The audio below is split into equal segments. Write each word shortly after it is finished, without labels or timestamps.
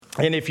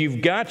And if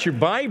you've got your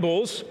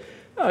Bibles,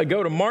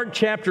 go to Mark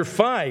chapter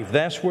 5.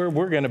 That's where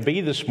we're going to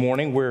be this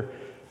morning. We're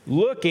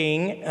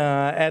looking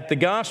at the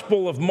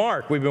Gospel of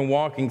Mark. We've been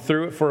walking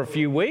through it for a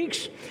few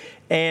weeks,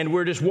 and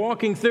we're just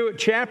walking through it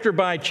chapter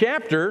by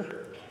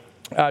chapter,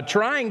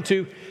 trying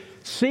to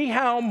see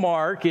how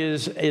Mark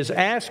is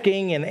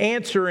asking and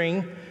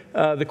answering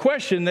the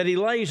question that he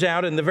lays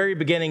out in the very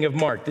beginning of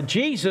Mark, that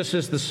Jesus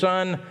is the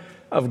Son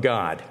of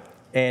God,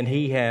 and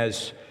he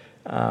has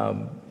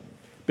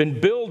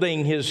been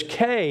building his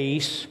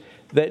case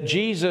that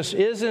Jesus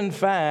is in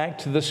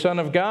fact the Son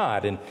of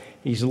God, and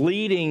he's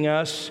leading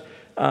us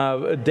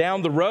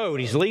down the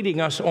road. He's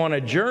leading us on a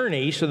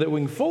journey so that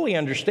we can fully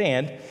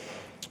understand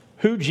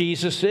who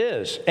Jesus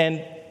is.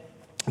 And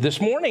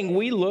this morning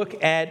we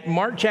look at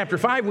Mark chapter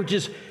 5, which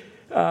is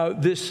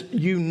this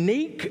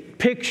unique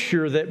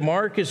picture that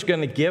Mark is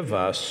going to give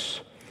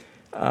us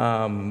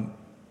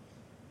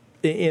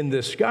in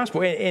this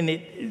gospel.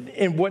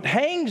 And what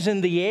hangs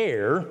in the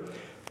air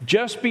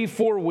just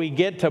before we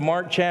get to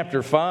Mark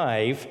chapter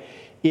 5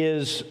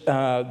 is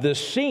the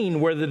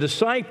scene where the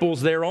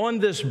disciples, they're on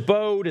this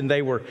boat, and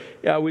they were,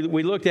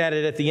 we looked at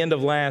it at the end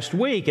of last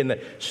week, and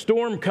the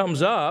storm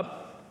comes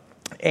up,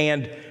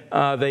 and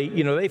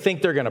they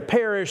think they're going to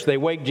perish. They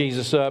wake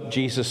Jesus up.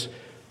 Jesus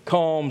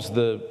calms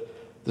the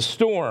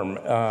storm,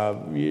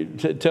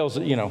 tells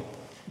it,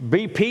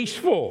 be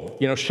peaceful,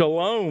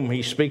 shalom.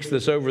 He speaks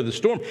this over the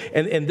storm.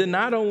 And then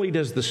not only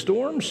does the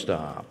storm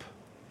stop,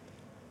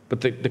 but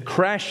the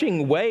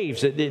crashing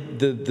waves,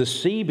 the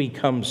sea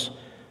becomes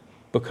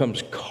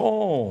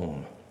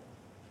calm.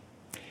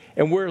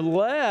 And we're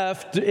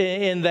left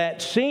in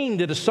that scene.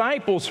 The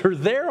disciples are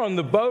there on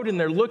the boat, and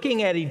they're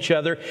looking at each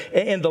other.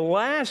 And the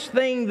last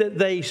thing that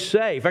they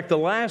say, in fact, the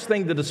last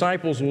thing the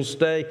disciples will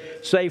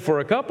say for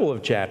a couple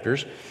of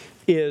chapters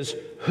is,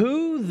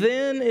 "Who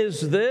then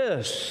is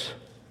this,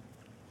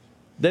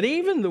 that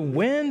even the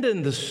wind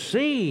and the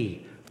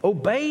sea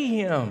obey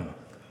him?"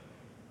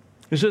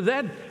 And so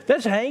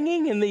that's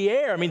hanging in the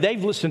air. I mean,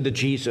 they've listened to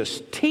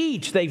Jesus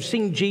teach. They've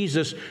seen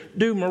Jesus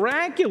do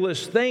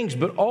miraculous things.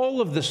 But all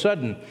of a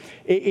sudden,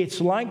 it's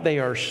like they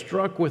are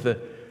struck with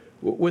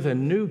a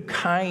new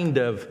kind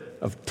of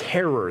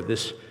terror,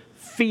 this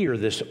fear,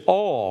 this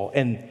awe.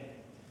 And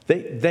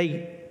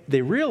they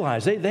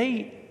realize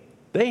they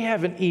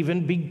haven't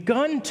even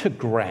begun to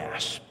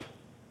grasp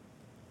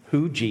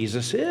who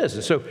Jesus is.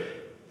 And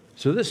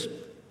so this,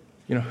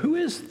 who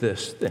is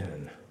this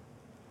then?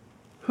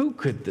 Who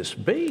could this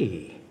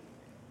be?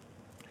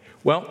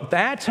 Well,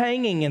 that's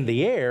hanging in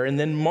the air, and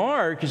then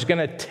Mark is going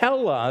to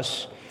tell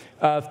us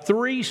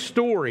three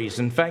stories.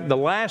 In fact, the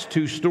last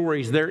two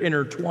stories, they're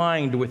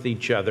intertwined with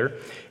each other.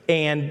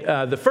 And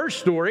the first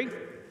story,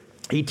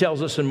 he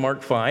tells us in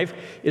Mark 5,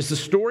 is the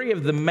story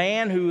of the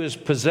man who is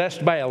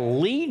possessed by a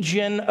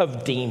legion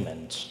of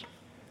demons.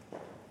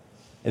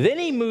 And then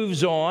he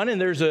moves on, and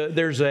there's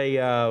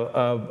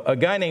a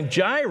guy named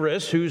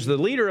Jairus, who's the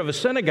leader of a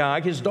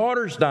synagogue. His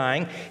daughter's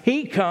dying.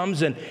 He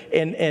comes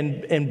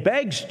and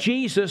begs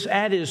Jesus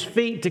at his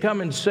feet to come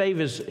and save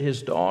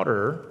his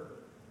daughter.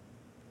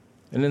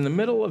 And in the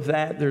middle of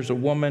that, there's a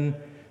woman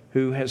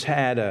who has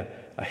had a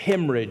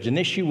hemorrhage, an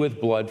issue with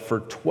blood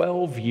for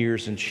 12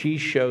 years, and she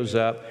shows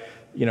up,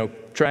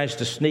 tries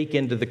to sneak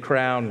into the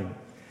crowd and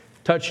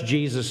touch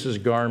Jesus'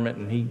 garment,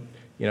 and he,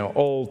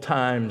 old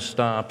time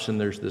stops, and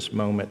there's this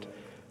moment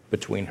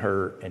between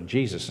her and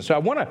Jesus. And so I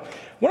want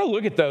to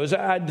look at those.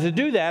 To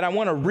do that, I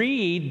want to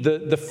read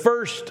the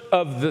first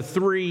of the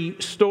three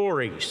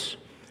stories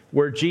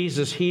where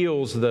Jesus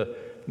heals the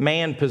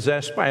man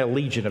possessed by a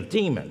legion of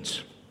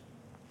demons.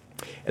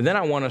 And then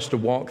I want us to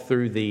walk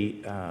through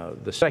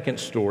the second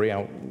story.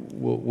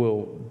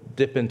 We'll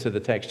dip into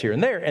the text here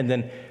and there, and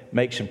then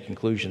make some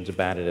conclusions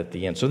about it at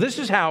the end. So this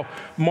is how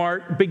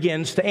Mark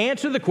begins to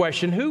answer the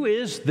question, who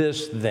is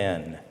this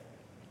then,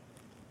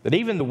 that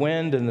even the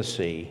wind and the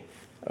sea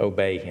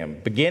obey him?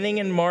 Beginning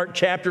in Mark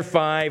chapter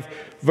 5,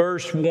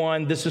 verse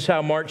 1, this is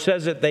how Mark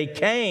says it. They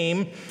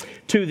came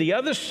to the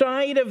other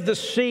side of the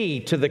sea,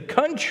 to the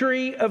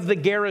country of the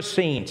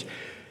Gerasenes.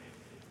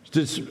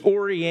 To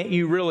orient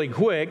you really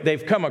quick,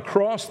 they've come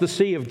across the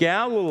Sea of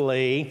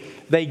Galilee.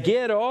 They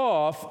get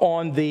off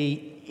on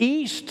the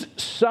east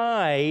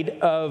side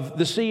of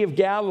the Sea of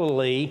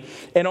Galilee,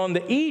 and on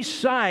the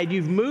east side,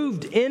 you've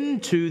moved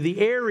into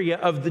the area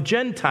of the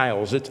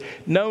Gentiles. It's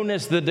known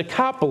as the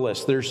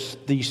Decapolis. There's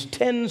these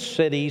 10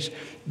 cities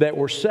that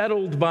were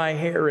settled by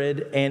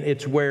Herod, and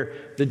it's where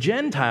the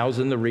Gentiles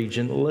in the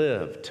region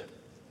lived.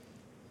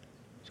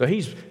 So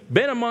he's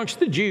been amongst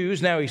the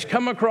Jews. Now he's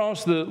come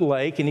across the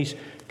lake, and he's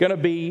going to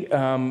be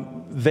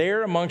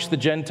there amongst the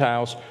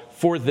Gentiles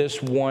for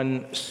this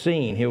one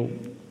scene. He'll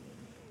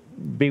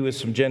be with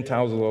some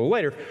Gentiles a little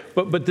later,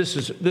 but this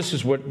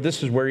is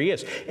where he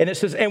is. And it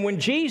says, and when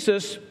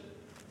Jesus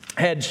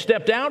had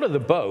stepped out of the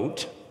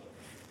boat,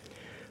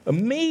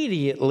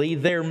 immediately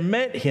there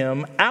met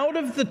him out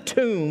of the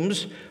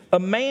tombs a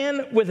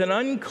man with an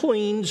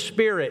unclean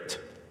spirit.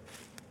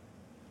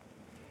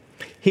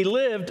 He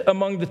lived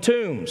among the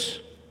tombs.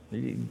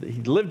 He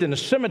lived in a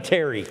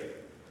cemetery.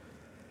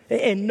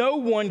 and no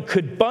one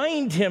could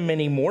bind him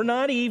anymore,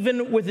 not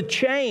even with a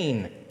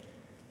chain.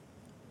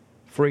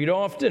 For he'd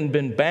often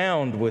been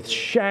bound with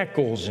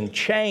shackles and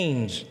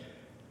chains,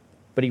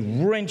 but he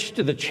wrenched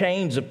the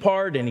chains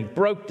apart and he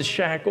broke the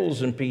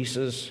shackles in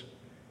pieces,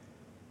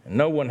 and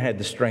no one had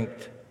the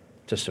strength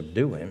to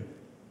subdue him.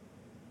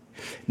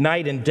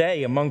 Night and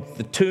day among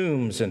the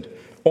tombs and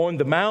on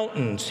the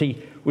mountains,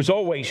 he was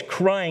always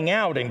crying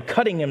out and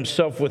cutting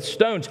himself with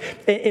stones.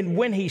 And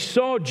when he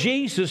saw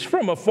Jesus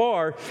from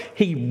afar,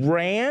 he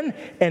ran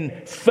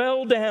and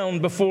fell down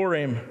before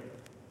him.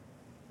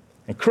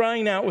 And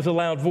crying out with a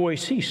loud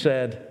voice, he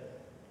said,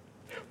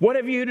 "What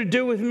have you to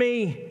do with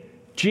me,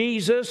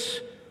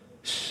 Jesus,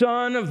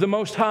 Son of the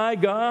Most High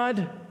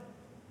God?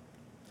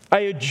 I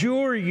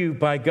adjure you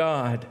by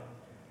God,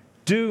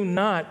 do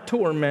not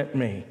torment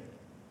me."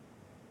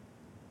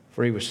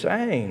 For he was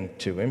saying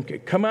to him,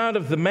 "Come out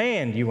of the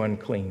man, you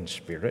unclean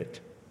spirit."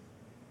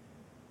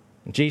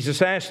 And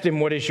Jesus asked him,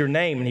 "What is your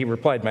name?" And he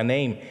replied, "My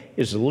name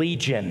is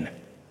Legion,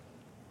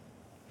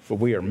 for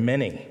we are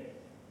many."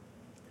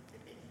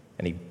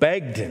 And he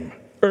begged him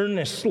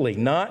earnestly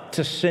not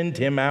to send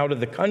him out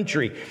of the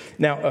country.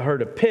 Now a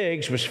herd of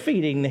pigs was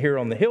feeding here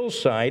on the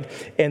hillside,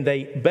 and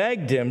they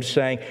begged him,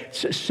 saying,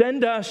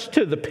 "Send us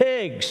to the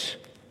pigs.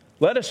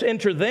 Let us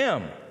enter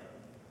them."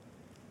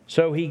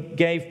 So he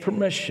gave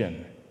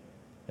permission.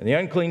 And the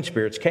unclean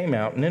spirits came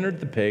out and entered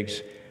the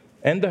pigs,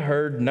 and the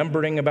herd,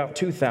 numbering about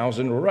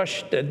 2,000,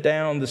 rushed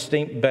down the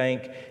steep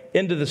bank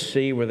into the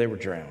sea where they were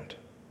drowned.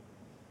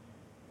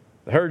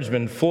 The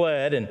herdsmen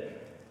fled and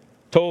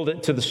told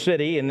it to the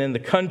city and in the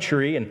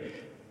country, and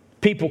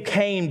people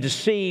came to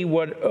see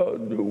what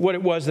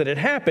it was that had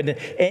happened.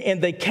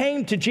 And they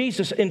came to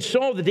Jesus and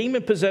saw the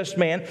demon-possessed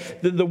man,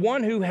 the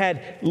one who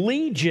had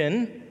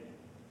legion,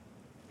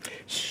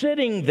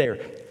 sitting there,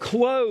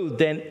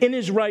 clothed and in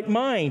his right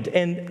mind,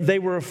 and they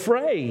were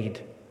afraid.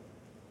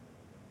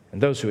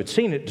 And those who had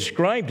seen it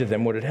described to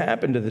them what had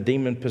happened to the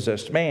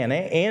demon-possessed man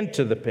and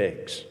to the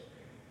pigs.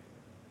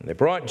 And they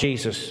brought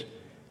Jesus,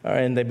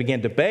 and they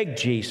began to beg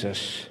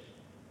Jesus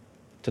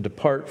to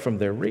depart from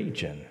their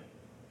region.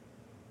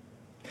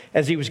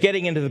 As he was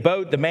getting into the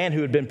boat, the man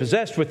who had been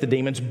possessed with the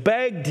demons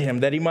begged him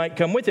that he might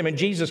come with him. And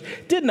Jesus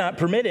did not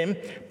permit him,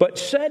 but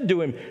said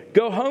to him,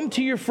 "Go home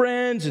to your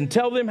friends and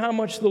tell them how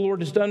much the Lord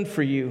has done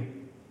for you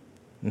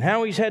and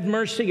how he's had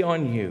mercy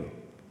on you."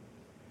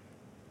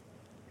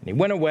 And he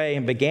went away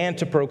and began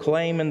to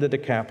proclaim in the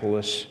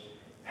Decapolis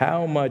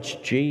how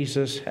much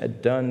Jesus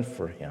had done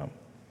for him.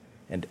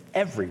 And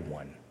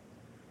everyone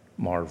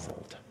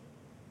marveled.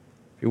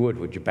 If you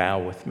would you bow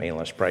with me and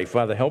let's pray.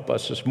 Father, help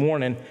us this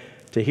morning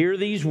to hear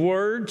these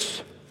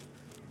words.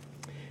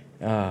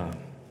 Father,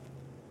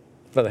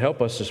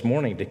 help us this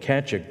morning to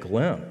catch a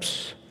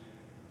glimpse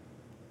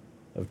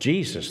of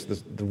Jesus,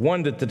 the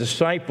one that the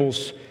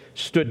disciples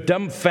stood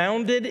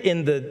dumbfounded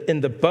in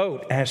the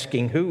boat,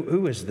 asking,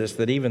 who is this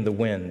that even the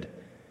wind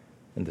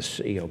and the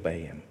sea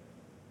obey him?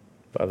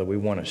 Father, we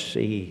want to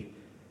see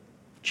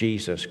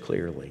Jesus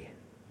clearly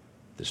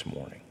this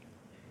morning.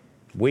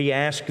 We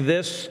ask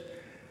this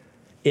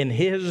in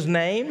his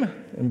name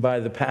and by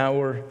the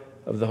power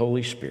of the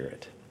Holy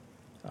Spirit.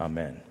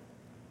 Amen.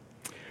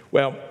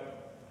 Well,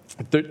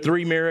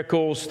 three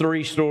miracles,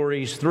 three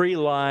stories, three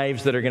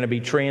lives that are going to be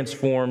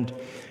transformed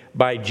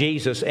by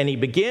Jesus. And he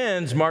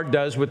begins, Mark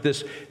does, with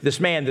this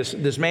man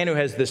who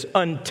has this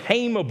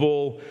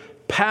untamable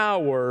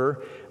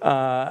power,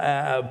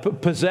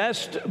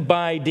 possessed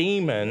by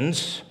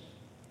demons.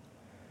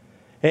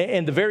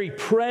 And the very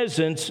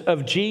presence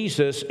of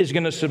Jesus is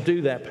going to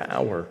subdue that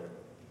power.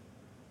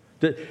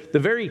 The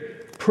very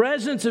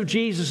presence of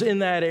Jesus in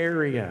that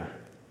area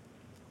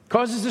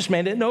causes this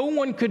man that no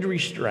one could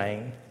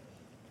restrain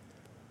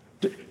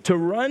to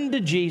run to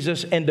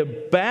Jesus and to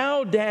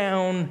bow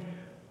down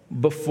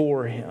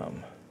before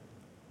him.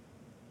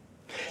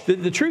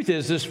 The truth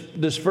is,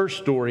 this first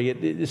story,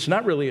 it's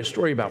not really a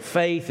story about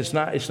faith. It's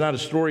not a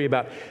story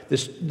about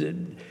this,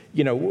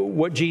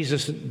 what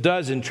Jesus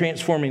does in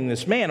transforming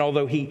this man,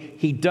 although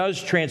he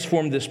does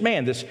transform this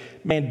man. This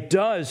man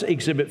does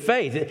exhibit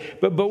faith.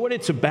 But what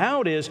it's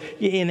about is,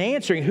 in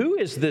answering, who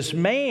is this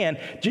man?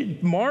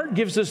 Mark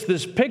gives us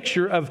this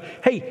picture of,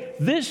 hey,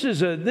 this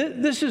is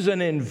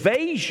an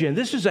invasion.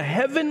 This is a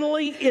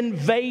heavenly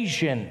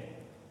invasion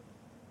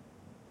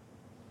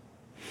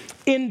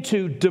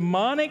into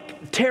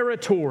demonic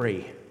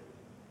territory.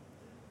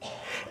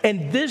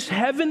 And this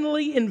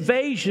heavenly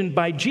invasion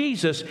by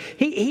Jesus,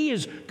 he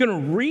is going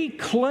to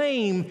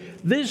reclaim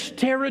this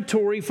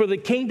territory for the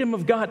kingdom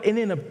of God. And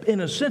in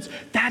a sense,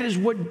 that is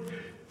what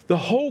the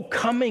whole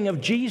coming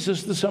of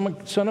Jesus, the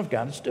Son of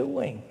God, is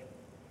doing.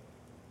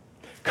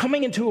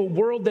 Coming into a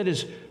world that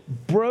is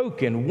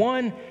broken,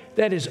 one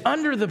that is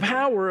under the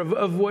power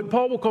of what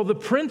Paul will call the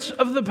prince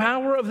of the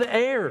power of the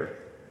air.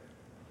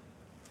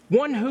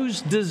 One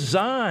whose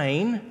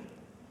design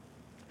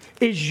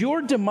is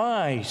your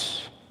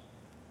demise.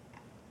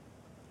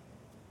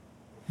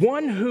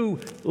 One who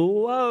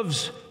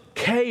loves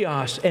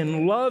chaos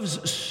and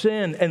loves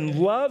sin and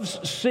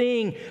loves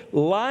seeing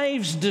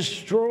lives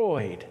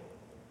destroyed.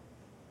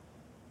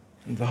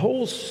 The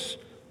whole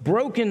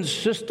broken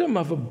system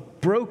of a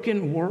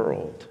broken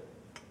world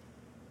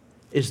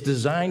is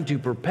designed to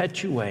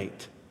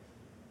perpetuate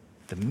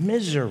the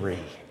misery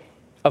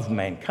of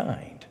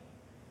mankind.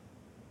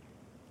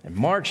 And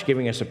Mark's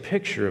giving us a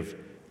picture of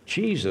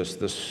Jesus,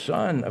 the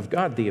Son of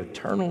God, the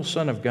eternal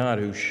Son of God,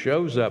 who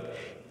shows up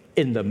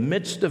in the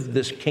midst of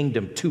this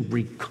kingdom to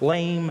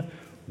reclaim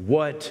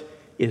what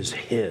is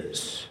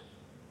his.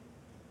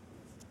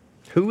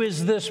 Who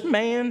is this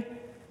man?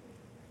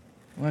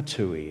 Well, that's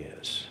who he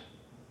is.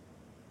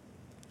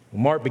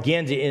 Mark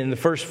begins in the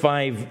first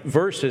 5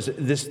 verses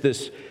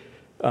this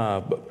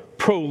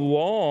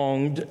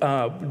prolonged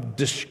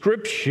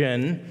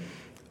description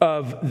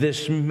of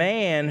this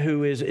man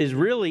who is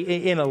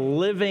really in a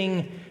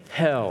living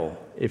hell,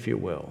 if you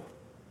will.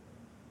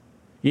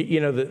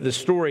 You know, the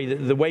story,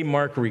 the way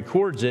Mark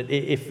records it,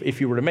 if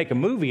you were to make a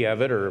movie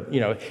of it, or,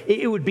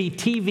 it would be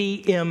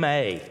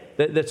TVMA.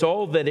 That's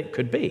all that it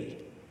could be.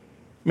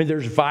 I mean,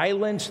 there's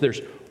violence, there's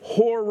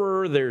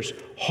horror, there's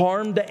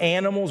harm to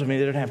animals. I mean,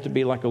 there'd have to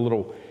be like a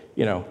little,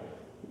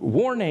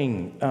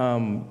 warning.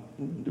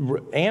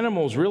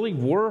 Animals really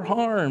were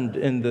harmed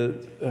in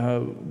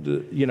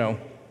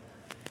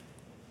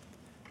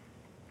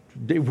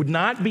it would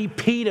not be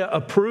PETA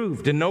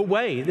approved. In no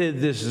way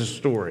this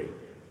story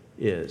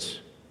is.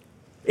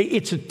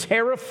 It's a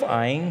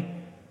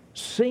terrifying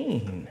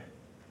scene.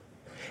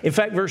 In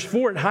fact, verse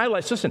 4, it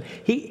highlights, listen,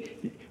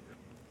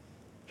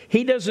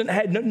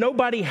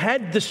 nobody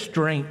had the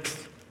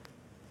strength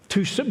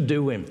to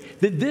subdue him.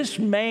 That this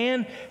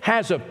man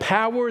has a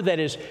power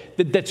that's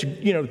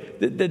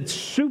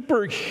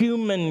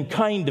superhuman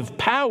kind of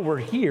power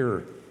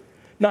here.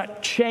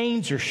 Not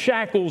chains or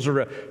shackles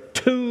or a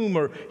tomb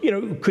or,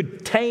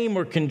 could tame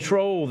or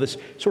control this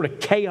sort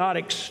of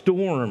chaotic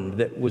storm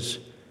that was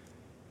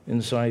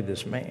inside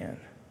this man.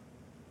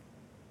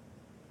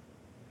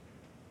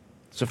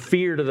 It's a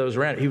fear to those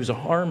around him. He was a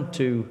harm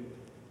to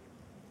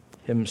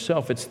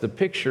himself. It's the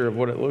picture of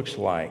what it looks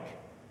like.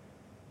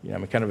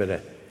 Kind of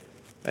at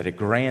a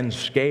grand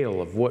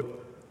scale of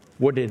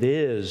what it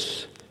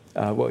is.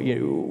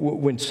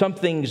 When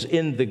something's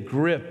in the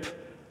grip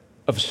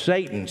of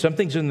Satan,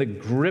 something's in the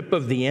grip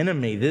of the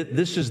enemy,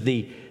 this is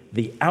the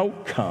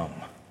outcome.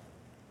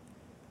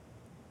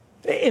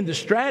 And the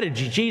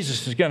strategy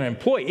Jesus is going to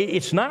employ,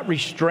 it's not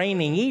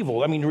restraining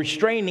evil. I mean,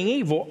 restraining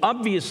evil,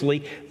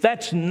 obviously,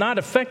 that's not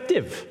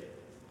effective.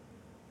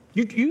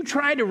 You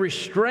try to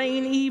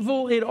restrain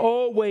evil, it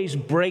always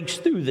breaks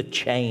through the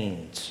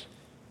chains.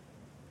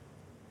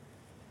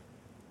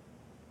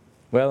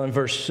 Well, in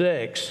verse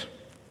 6,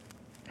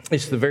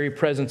 it's the very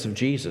presence of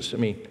Jesus. I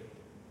mean,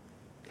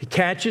 he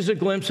catches a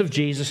glimpse of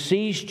Jesus,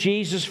 sees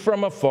Jesus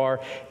from afar,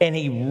 and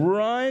he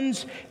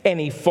runs and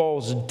he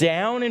falls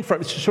down in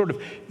front. It's sort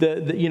of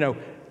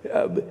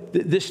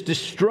this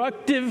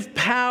destructive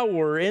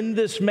power in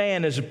this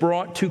man is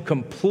brought to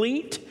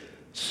complete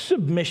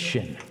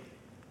submission.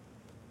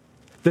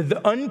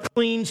 The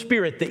unclean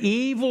spirit, the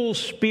evil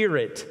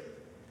spirit,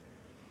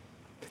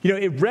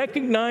 it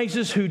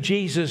recognizes who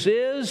Jesus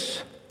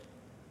is,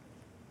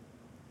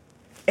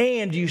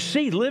 and you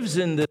see, lives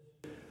in this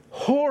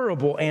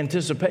horrible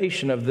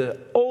anticipation of the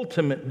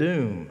ultimate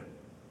doom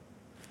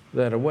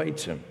that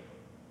awaits him.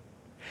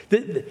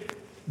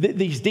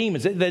 These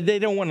demons, they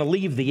don't want to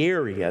leave the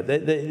area.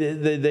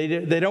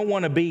 They don't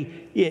want to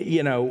be,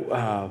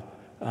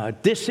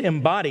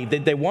 disembodied.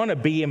 They want to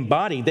be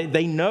embodied.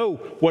 They know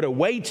what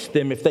awaits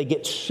them if they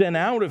get sent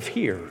out of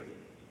here.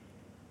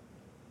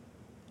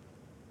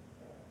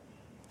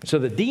 So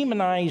the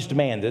demonized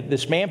man,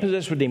 this man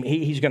possessed with demons,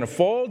 he's going to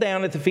fall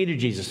down at the feet of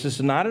Jesus. This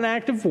is not an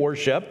act of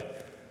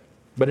worship,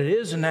 but it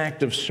is an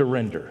act of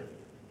surrender.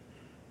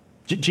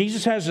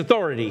 Jesus has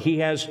authority. He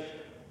has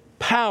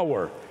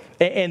power.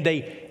 And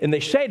they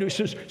say to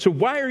him, so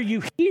why are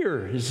you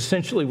here, is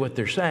essentially what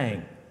they're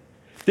saying.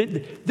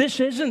 This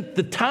isn't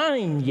the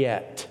time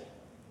yet.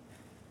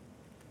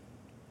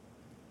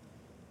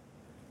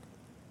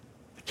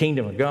 The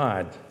kingdom of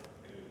God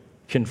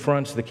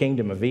confronts the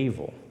kingdom of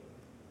evil.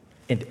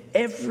 And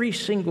every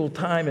single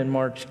time in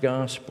Mark's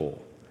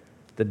gospel,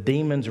 the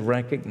demons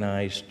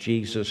recognize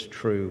Jesus'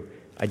 true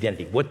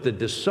identity. What the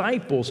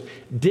disciples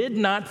did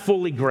not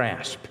fully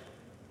grasp.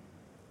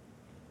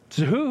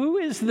 So who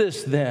is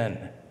this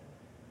then?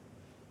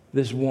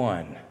 This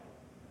one.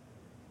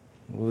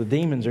 Well, the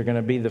demons are going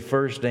to be the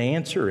first to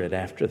answer it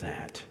after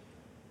that.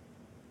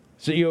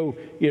 So,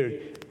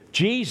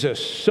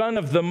 Jesus, Son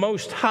of the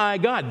Most High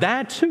God,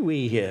 that's who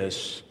he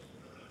is.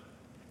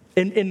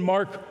 In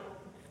Mark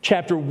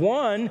chapter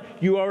 1,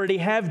 you already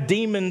have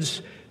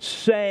demons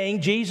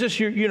saying, Jesus,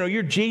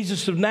 you're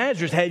Jesus of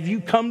Nazareth. Have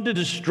you come to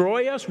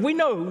destroy us? We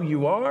know who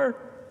you are.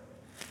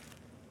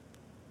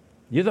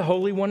 You're the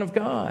Holy One of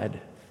God.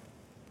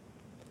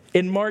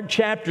 In Mark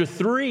chapter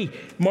 3,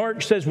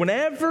 Mark says,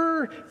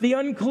 whenever the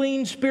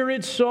unclean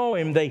spirits saw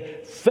him,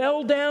 they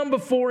fell down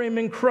before him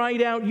and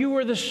cried out, you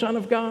are the Son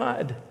of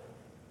God.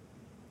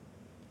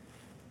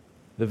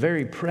 The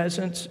very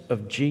presence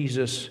of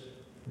Jesus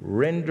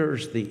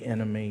renders the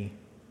enemy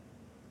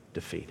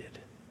defeated.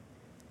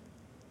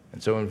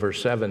 And so in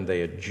verse 7,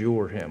 they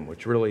adjure him,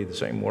 which really is the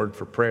same word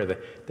for prayer.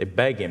 They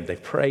beg him, they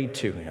pray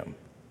to him,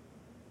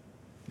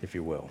 if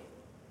you will.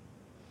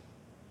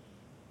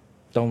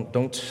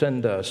 Don't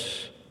send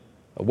us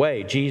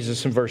away.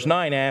 Jesus in verse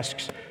 9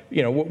 asks,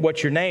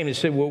 what's your name? He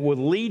said, well,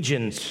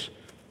 legion's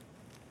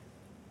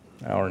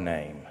our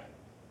name.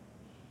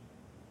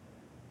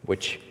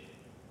 Which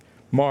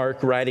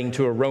Mark, writing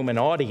to a Roman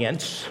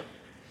audience,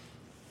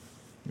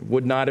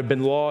 would not have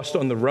been lost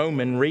on the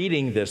Roman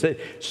reading this.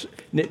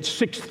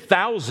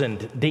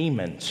 6,000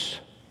 demons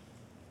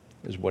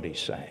is what he's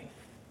saying.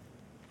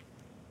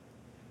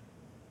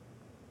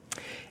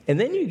 And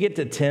then you get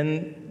to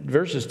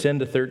verses 10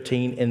 to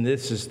 13, and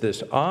this is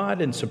this odd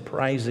and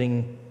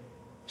surprising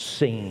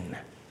scene.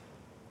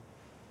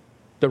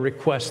 The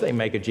request they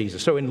make of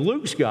Jesus. So in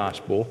Luke's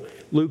gospel,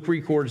 Luke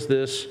records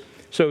this,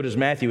 so does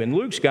Matthew. In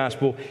Luke's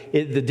gospel,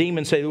 the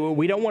demons say, well,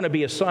 we don't want to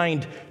be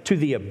assigned to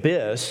the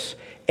abyss.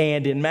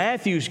 And in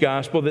Matthew's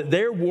gospel, that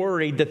they're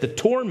worried that the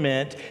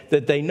torment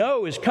that they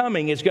know is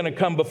coming is going to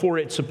come before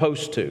it's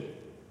supposed to.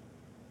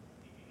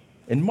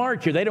 In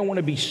Mark here, they don't want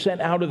to be sent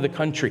out of the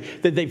country.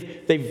 That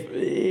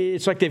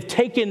it's like they've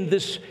taken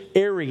this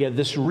area,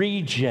 this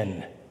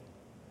region,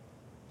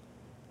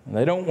 and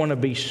they don't want to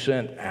be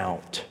sent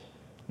out.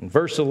 In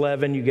verse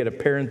 11, you get a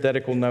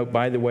parenthetical note,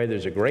 by the way,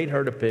 there's a great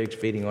herd of pigs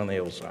feeding on the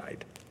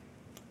hillside.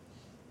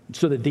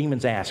 So the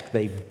demons ask,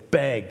 they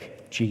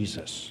beg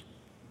Jesus,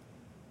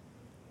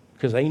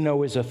 because they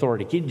know his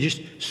authority. You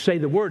just say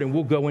the word and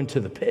we'll go into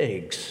the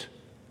pigs.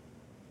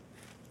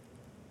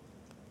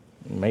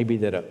 Maybe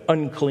that an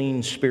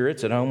unclean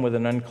spirit's at home with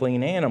an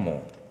unclean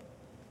animal.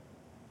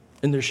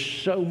 And there's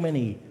so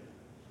many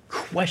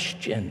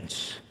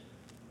questions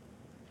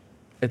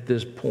at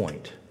this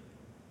point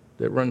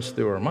that runs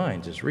through our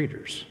minds as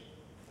readers.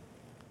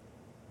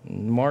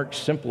 Mark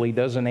simply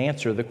doesn't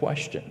answer the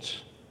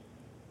questions.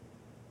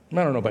 I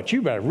don't know about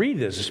you, but I read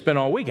this. It's been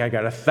all week. I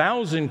got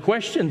 1,000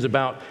 questions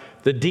about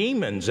the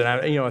demons,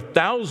 and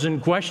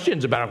 1,000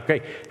 questions about,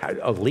 okay,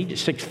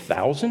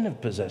 6,000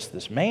 have possessed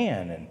this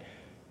man,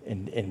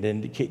 and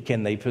then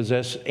can they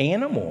possess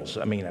animals?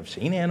 I mean, I've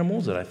seen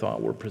animals that I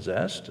thought were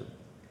possessed.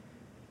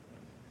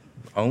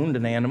 Owned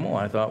an animal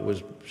I thought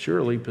was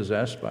surely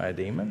possessed by a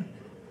demon.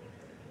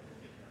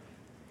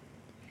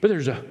 But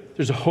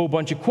there's a whole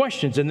bunch of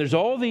questions, and there's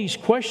all these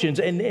questions,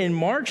 and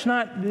Mark's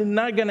not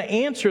going to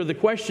answer the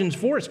questions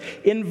for us.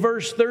 In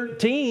verse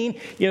 13,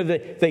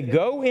 they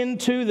go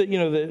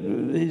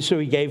into so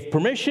he gave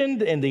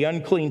permission, and the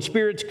unclean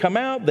spirits come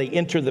out. They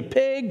enter the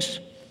pigs,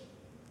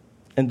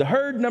 and the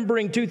herd,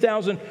 numbering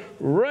 2,000,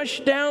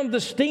 rushed down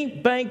the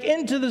steep bank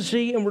into the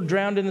sea and were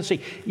drowned in the sea.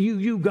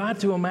 You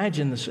got to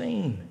imagine the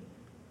scene.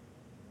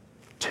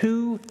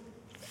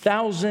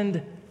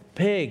 2,000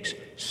 pigs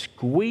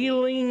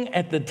squealing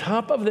at the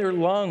top of their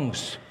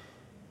lungs,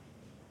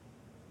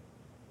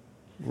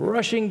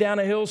 rushing down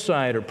a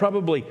hillside or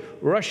probably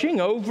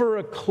rushing over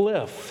a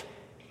cliff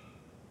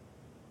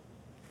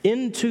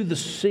into the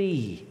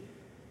sea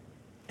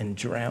and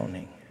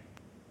drowning.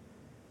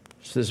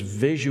 It's this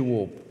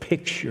visual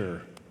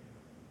picture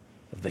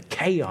of the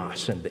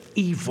chaos and the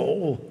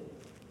evil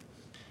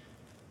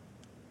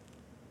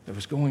that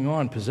was going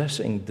on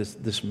possessing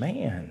this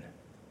man.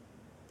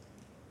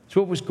 It's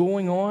what was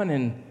going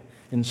on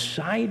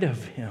inside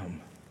of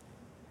him.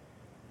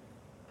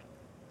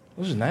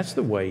 Listen, that's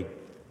the way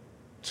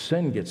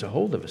sin gets a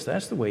hold of us.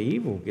 That's the way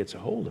evil gets a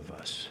hold of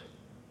us.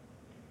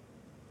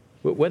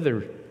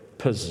 Whether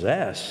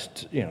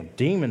possessed,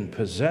 demon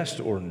possessed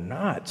or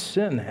not,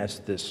 sin has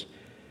this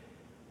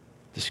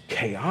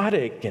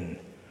chaotic and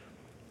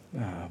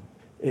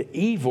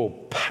evil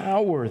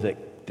power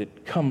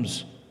that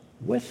comes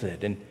with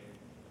it. And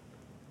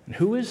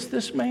who is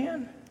this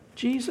man?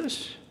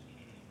 Jesus?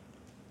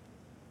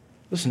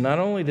 Listen, not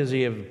only does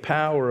he have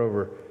power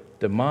over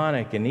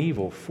demonic and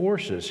evil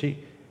forces,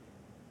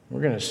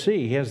 we're going to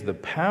see he has the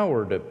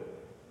power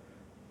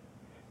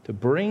to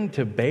bring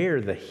to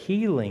bear the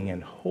healing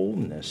and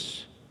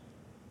wholeness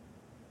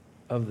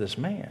of this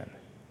man.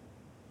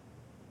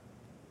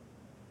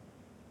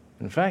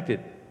 In fact,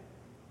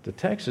 the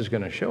text is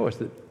going to show us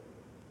that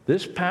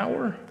this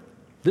power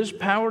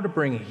to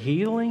bring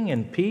healing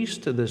and peace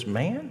to this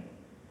man,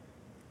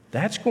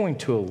 that's going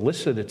to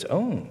elicit its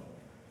own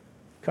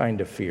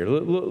kind of fear.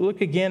 Look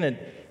again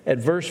at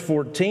verse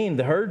 14.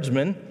 The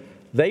herdsmen,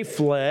 they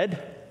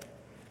fled.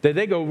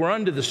 They go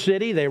run to the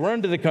city. They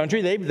run to the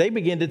country. They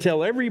begin to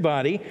tell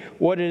everybody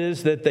what it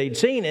is that they'd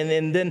seen.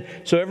 And then,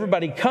 so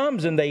everybody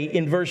comes and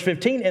in verse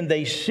 15, and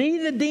they see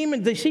the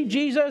demon. They see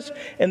Jesus,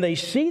 and they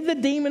see the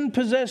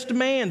demon-possessed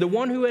man, the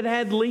one who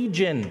had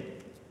legion.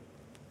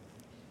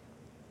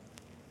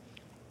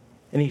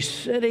 And he's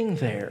sitting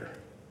there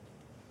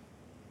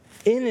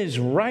in his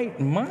right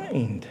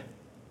mind.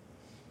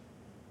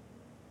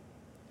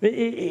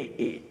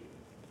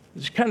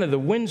 It's kind of the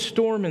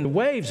windstorm and the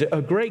waves.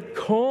 A great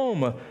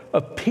calm,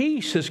 a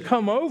peace has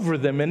come over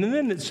them. And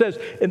then it says,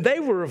 and they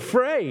were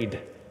afraid.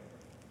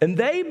 And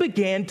they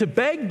began to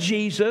beg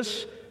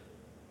Jesus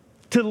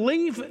to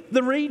leave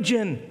the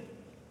region.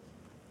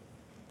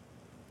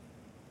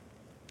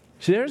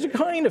 See, there's a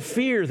kind of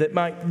fear that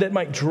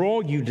might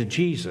draw you to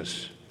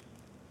Jesus.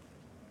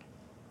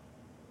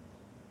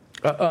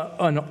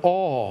 An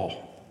awe.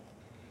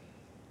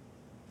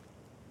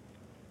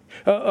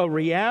 A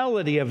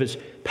reality of His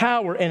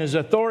power and His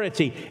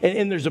authority.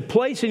 And there's a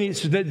place in you that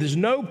says, there's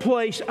no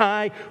place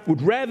I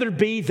would rather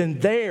be than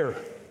there.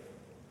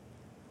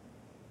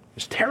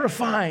 As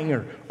terrifying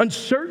or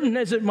uncertain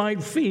as it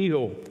might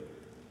feel.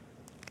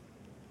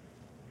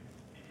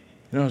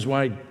 You know, that's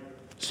why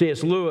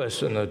C.S.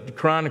 Lewis in the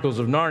Chronicles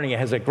of Narnia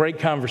has a great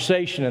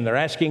conversation, and they're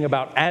asking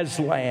about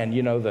Aslan,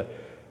 you know,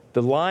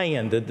 the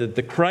lion,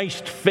 the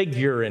Christ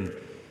figure. And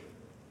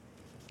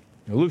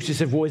Lucy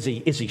said, well, is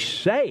he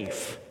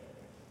safe?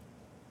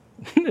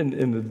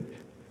 and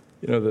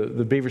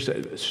the beaver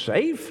said,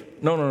 safe?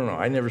 No,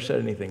 I never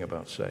said anything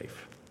about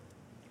safe.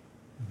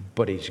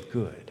 But he's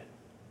good.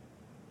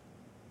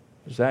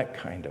 There's that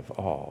kind of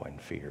awe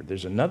and fear.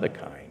 There's another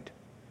kind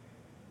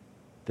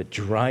that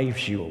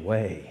drives you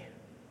away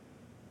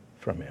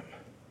from Him.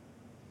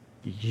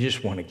 You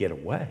just want to get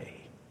away.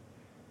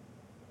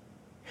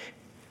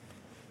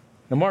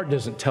 Now, Mark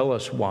doesn't tell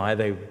us why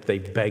they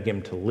beg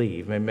Him to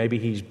leave. Maybe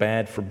he's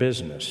bad for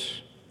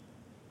business.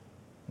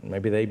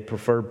 Maybe they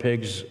prefer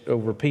pigs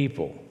over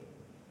people.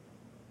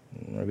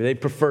 Maybe they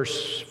prefer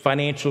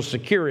financial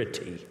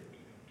security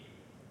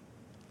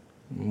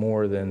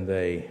more than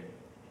they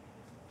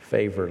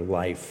favor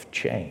life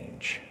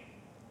change.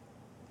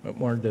 But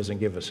Mark doesn't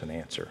give us an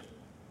answer.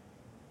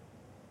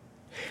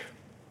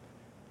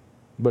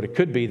 But it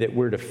could be that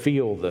we're to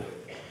feel the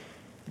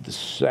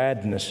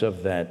sadness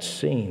of that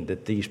scene,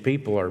 that these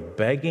people are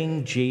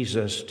begging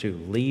Jesus to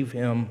leave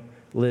them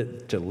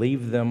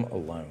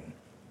alone.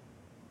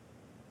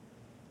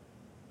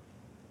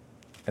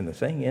 And the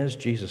thing is,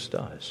 Jesus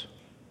does.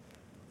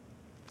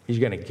 He's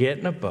going to get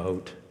in a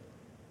boat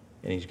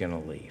and He's going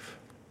to leave.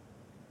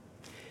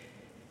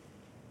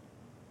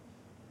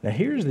 Now,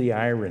 here's the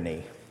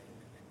irony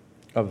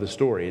of the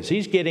story. As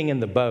He's getting in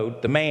the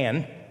boat, the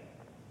man,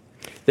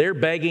 they're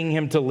begging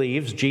Him to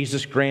leave.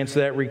 Jesus grants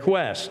that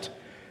request.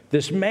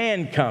 This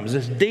man comes,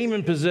 this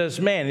demon-possessed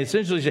man,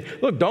 essentially says,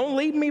 look, don't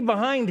leave me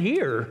behind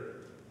here.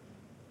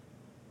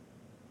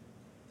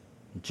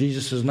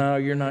 Jesus says, no,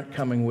 you're not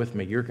coming with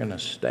me. You're going to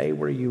stay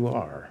where you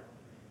are.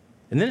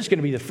 And then it's going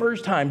to be the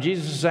first time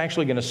Jesus is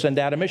actually going to send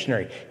out a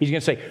missionary. He's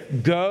going to say,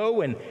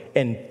 go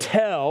and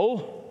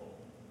tell.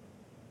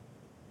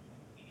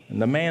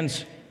 And the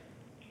man's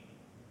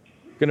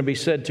going to be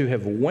said to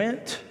have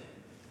went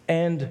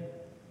and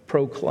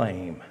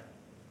proclaim.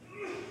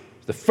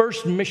 The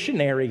first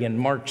missionary in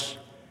Mark's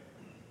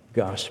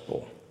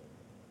gospel.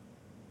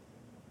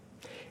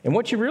 And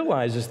what you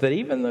realize is that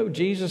even though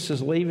Jesus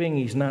is leaving,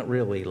 He's not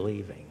really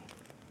leaving.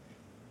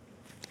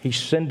 He's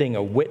sending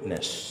a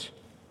witness.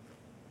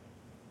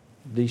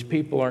 These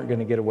people aren't going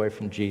to get away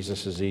from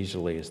Jesus as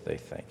easily as they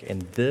think.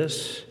 And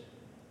this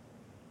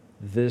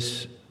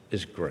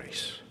is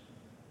grace.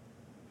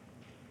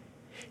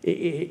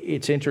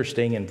 It's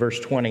interesting in verse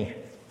 20,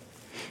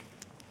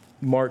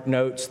 Mark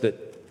notes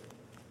that,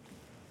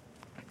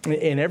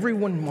 and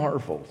everyone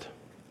marveled.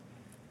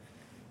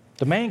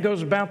 The man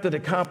goes about the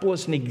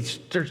Decapolis and he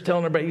starts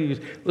telling everybody,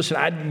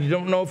 listen, you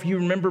don't know if you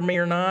remember me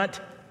or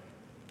not.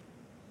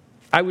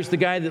 I was the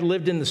guy that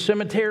lived in the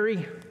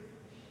cemetery.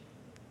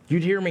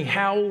 You'd hear me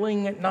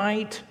howling at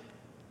night.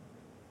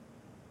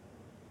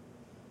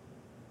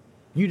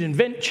 You'd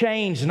invent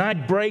chains and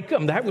I'd break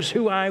them. That was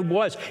who I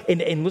was.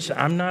 And listen,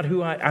 I'm not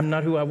who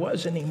I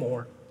was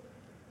anymore.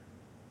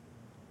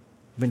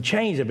 I've been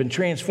changed. I've been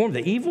transformed.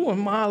 The evil in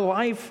my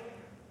life,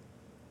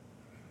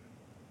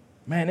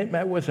 man, it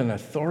met with an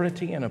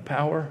authority and a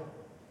power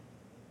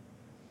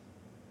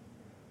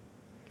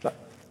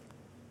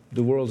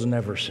the world's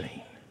never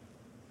seen.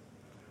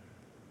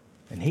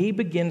 And he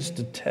begins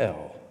to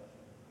tell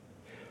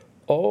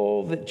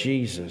all that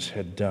Jesus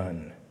had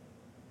done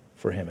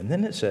for him. And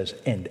then it says,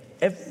 and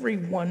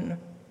everyone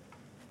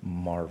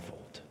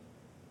marveled.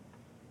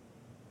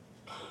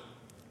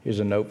 Here's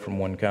a note from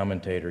one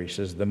commentator. He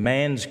says, the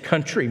man's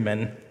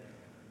countrymen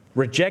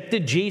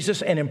rejected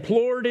Jesus and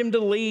implored him to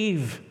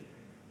leave.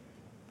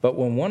 But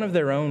when one of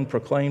their own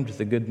proclaimed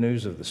the good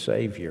news of the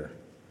Savior,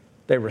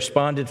 they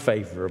responded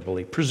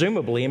favorably,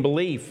 presumably in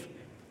belief.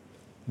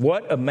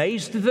 What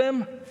amazed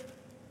them?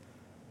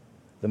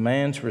 The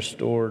man's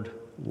restored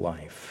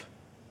life.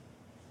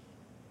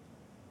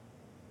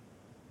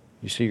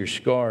 You see, your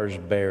scars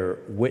bear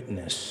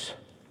witness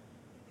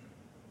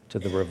to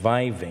the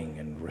reviving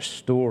and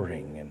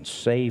restoring and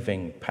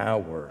saving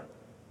power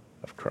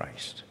of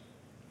Christ.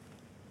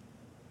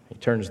 He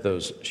turns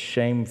those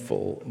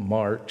shameful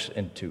marks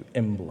into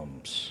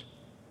emblems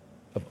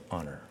of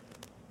honor.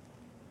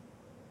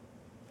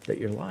 That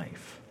your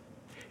life,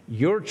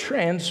 your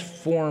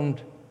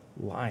transformed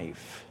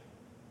life,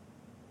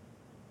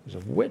 is a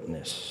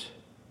witness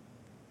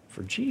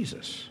for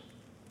Jesus.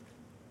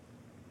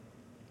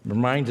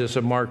 Reminds us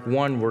of Mark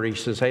 1 where he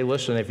says, hey,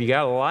 listen, if you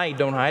got a light,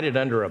 don't hide it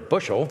under a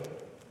bushel.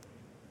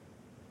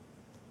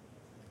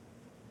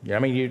 I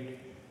mean,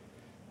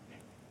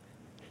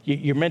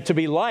 You're meant to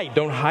be light.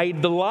 Don't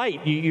hide the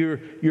light.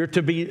 You're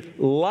to be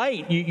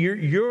light.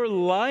 Your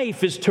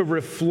life is to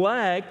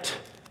reflect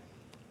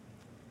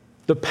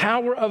the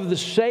power of the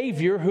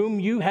Savior whom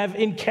you have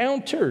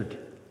encountered.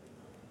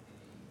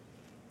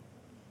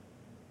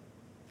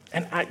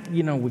 And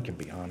we can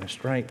be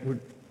honest, right?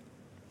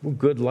 We're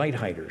good light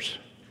hiders.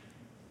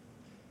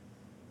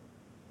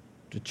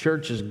 The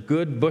church is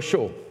good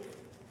bushel.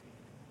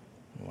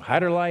 We'll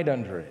hide our light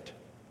under it.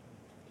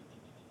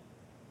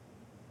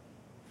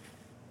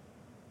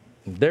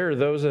 There are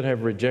those that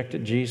have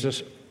rejected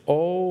Jesus,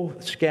 all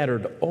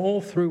scattered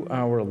all through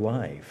our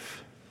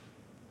life.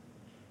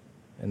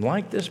 And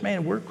like this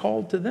man, we're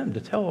called to them to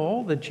tell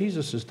all that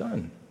Jesus has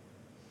done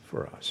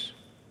for us.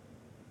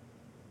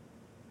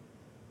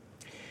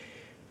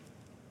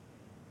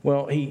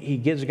 Well,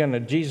 Jesus is going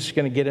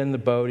to get in the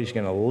boat. He's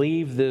going to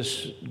leave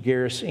this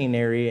Gerasene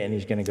area, and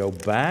he's going to go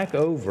back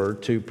over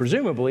to,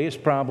 presumably, it's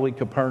probably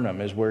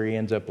Capernaum is where he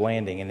ends up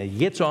landing. And he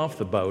gets off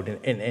the boat,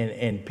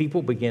 and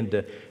people begin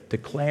to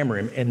clamor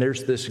him. And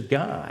there's this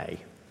guy,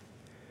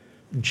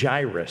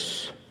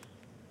 Jairus.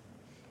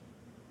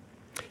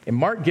 And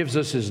Mark gives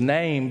us his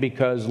name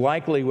because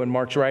likely when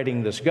Mark's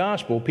writing this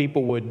gospel,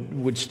 people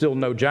would still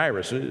know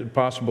Jairus. It's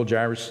possible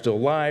Jairus is still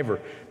alive, or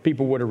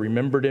people would have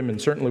remembered him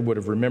and certainly would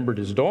have remembered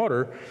his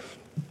daughter.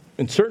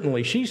 And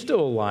certainly she's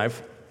still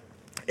alive.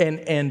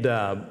 And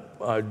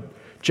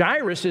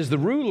Jairus is the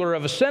ruler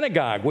of a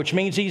synagogue, which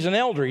means he's an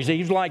elder.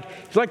 He's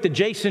like the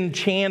Jason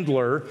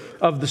Chandler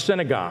of the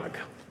synagogue.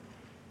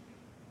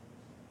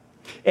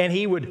 And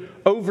he would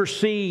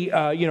oversee,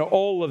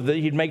 all of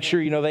he'd make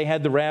sure, they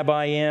had the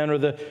rabbi in or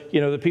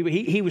the people.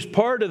 He was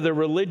part of the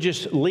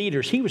religious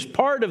leaders. He was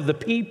part of the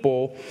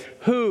people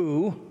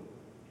who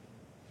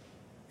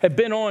had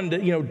been on,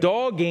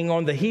 dogging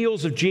on the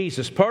heels of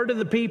Jesus. Part of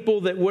the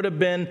people that would have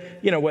been,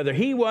 whether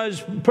he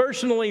was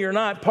personally or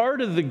not, part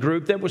of the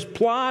group that was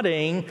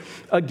plotting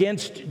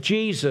against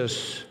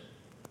Jesus.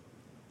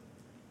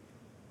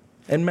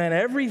 And man,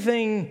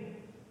 everything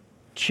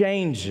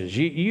changes.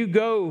 You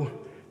go,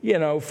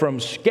 from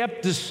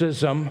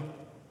skepticism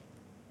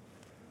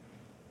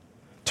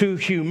to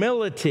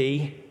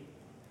humility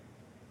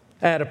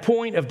at a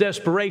point of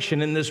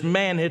desperation. And this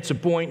man hits a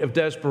point of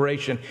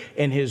desperation,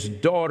 and his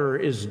daughter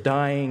is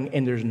dying,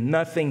 and there's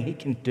nothing he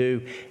can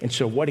do. And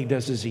so what he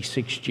does is he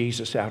seeks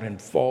Jesus out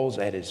and falls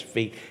at his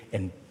feet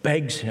and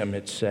begs him,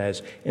 it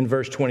says in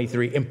verse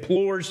 23,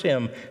 implores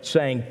him,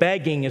 saying,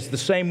 begging is the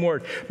same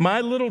word.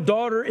 My little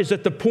daughter is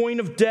at the point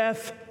of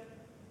death.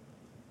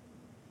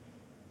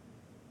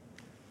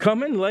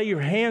 Come and lay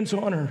your hands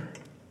on her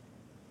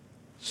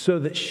so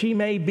that she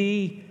may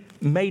be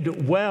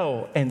made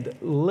well and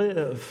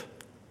live.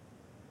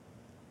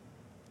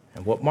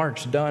 And what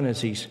Mark's done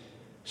is he's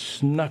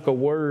snuck a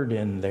word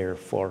in there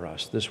for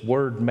us. This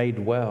word made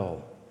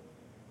well.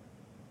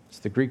 It's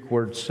the Greek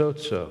word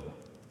sozo.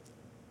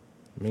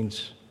 It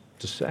means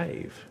to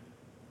save,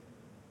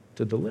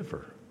 to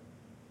deliver.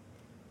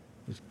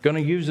 He's going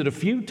to use it a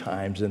few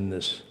times in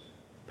this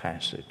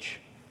passage.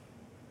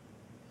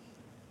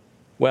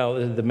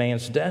 Well, the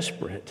man's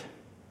desperate.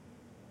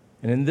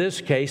 And in this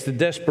case, the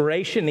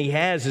desperation he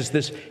has is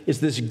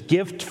this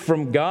gift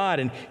from God.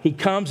 And he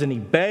comes and he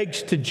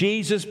begs to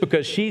Jesus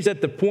because she's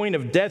at the point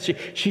of death.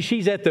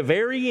 She's at the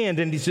very end.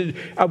 And he said,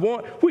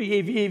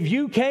 if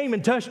you came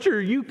and touched her,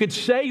 you could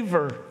save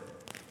her.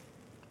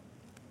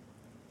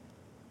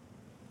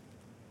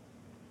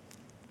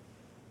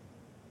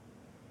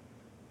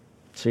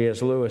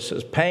 C.S. Lewis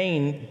says,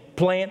 pain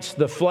plants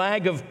the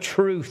flag of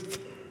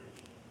truth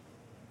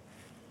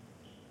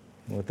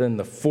within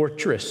the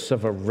fortress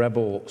of a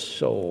rebel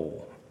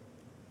soul.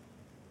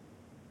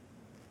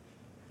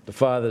 The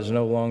father is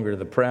no longer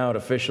the proud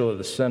official of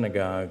the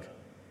synagogue.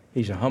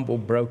 He's a humble,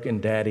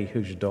 broken daddy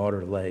whose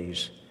daughter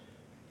lays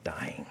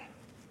dying.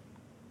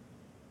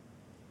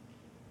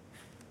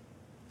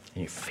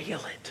 And you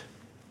feel it.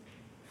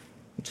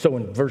 So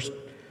in verse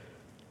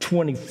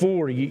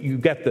 24, you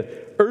got the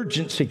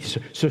urgency.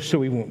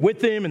 So he went with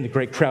them, and the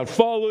great crowd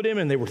followed him,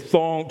 and they were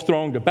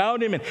thronged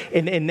about him,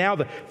 and now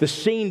the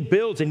scene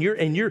builds, and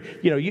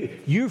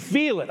you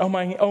feel it.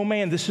 Oh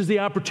man, this is the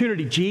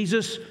opportunity.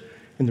 Jesus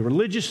and the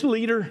religious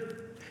leader,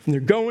 and they're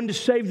going to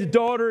save the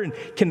daughter, and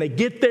can they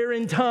get there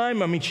in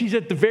time? I mean, she's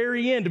at the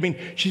very end. I mean,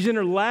 she's in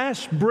her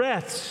last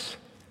breaths,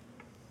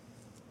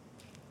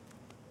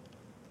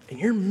 and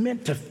you're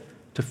meant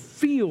to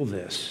feel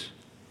this.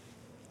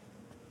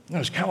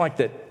 It's kind of like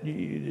that.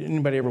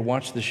 Anybody ever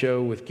watched the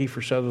show with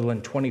Kiefer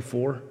Sutherland,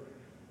 24?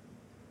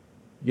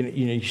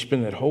 You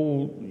spend that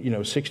whole,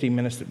 60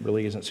 minutes that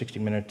really isn't 60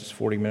 minutes, it's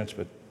 40 minutes,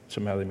 but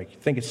somehow they make you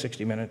think it's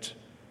 60 minutes.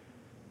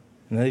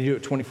 And they do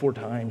it 24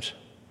 times.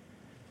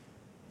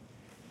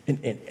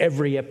 And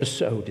every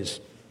episode is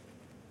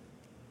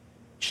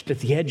just at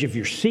the edge of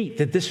your seat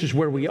that this is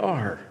where we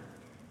are.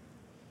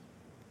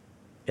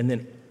 And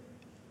then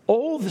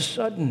all of a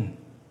sudden,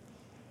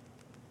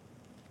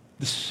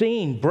 the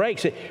scene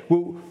breaks.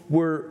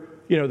 We're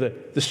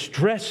the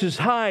stress is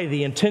high,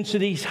 the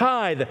intensity is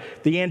high,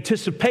 the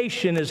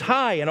anticipation is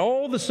high. And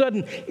all of a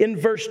sudden, in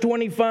verse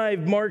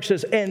 25, Mark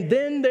says, and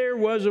then there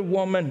was a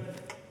woman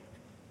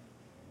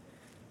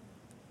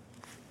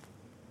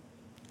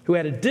who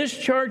had a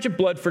discharge of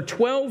blood for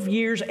 12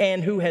 years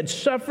and who had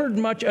suffered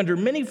much under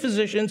many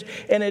physicians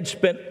and had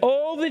spent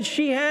all that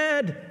she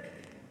had.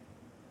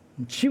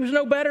 She was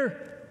no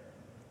better,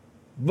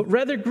 but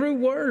rather grew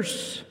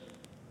worse.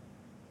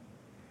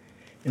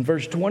 In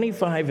verse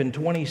 25 and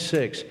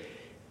 26,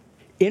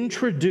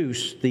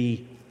 introduce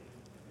the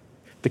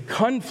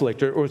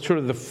conflict or sort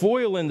of the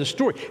foil in the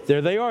story.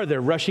 There they are.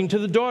 They're rushing to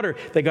the daughter.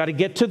 They got to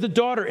get to the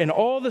daughter. And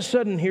all of a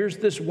sudden, here's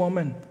this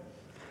woman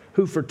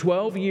who for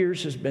 12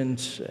 years has been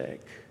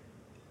sick.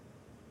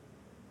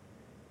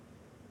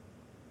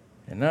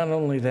 And not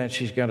only that,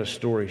 she's got a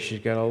story. She's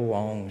got a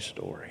long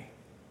story.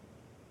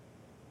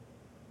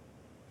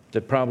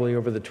 That probably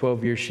over the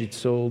 12 years she'd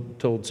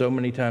told so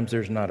many times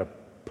there's not a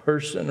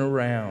person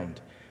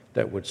around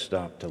that would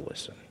stop to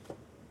listen.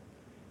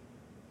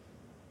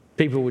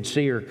 People would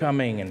see her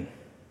coming and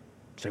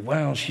say,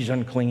 well, she's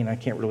unclean. I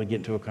can't really get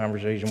into a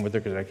conversation with her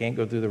because I can't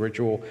go through the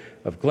ritual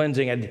of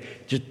cleansing. I'd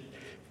just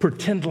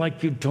pretend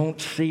like you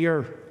don't see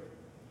her.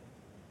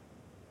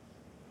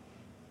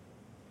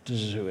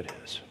 This is who it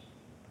is.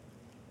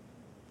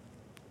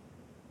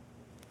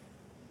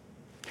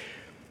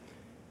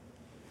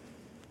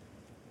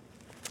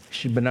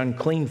 She'd been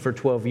unclean for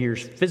 12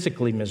 years,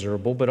 physically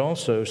miserable, but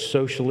also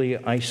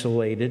socially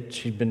isolated.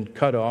 She'd been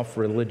cut off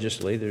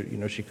religiously.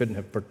 She couldn't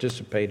have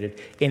participated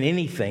in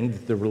anything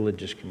that the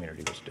religious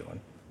community was doing.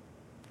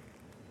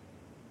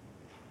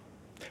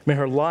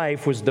 Her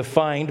life was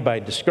defined by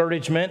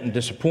discouragement and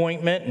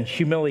disappointment and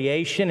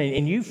humiliation,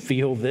 and you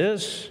feel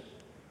this.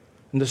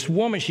 And this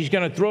woman, she's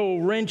going to throw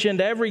a wrench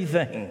into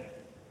everything.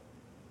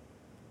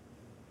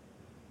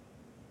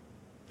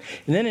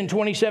 And then in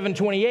 27,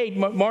 28,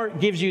 Mark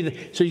gives you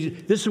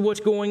this is what's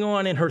going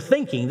on in her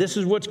thinking. This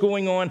is what's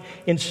going on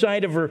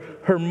inside of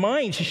her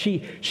mind.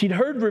 She'd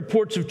heard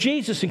reports of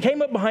Jesus and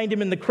came up behind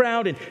him in the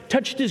crowd and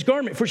touched his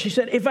garment. For she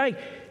said, if I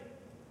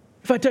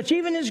touch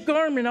even his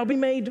garment, I'll be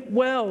made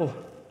well.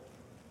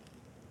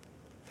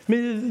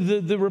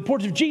 The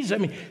reports of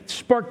Jesus,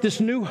 sparked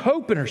this new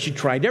hope in her. She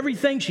tried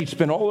everything. She'd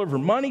spent all of her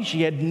money.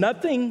 She had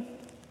nothing.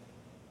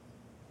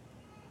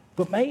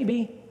 But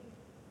maybe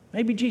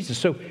Jesus.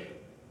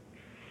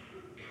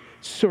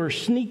 So her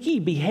sneaky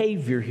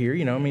behavior here,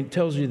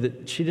 tells you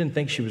that she didn't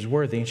think she was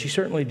worthy, and she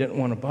certainly didn't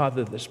want to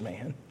bother this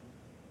man.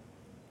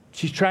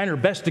 She's trying her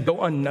best to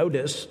go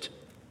unnoticed.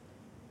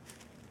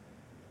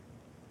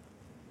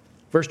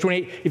 Verse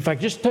 28, if I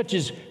just touch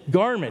his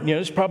garment,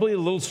 there's probably a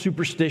little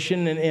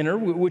superstition in her,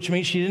 which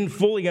means she didn't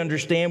fully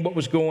understand what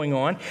was going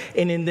on.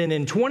 And then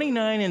in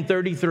 29 and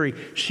 33,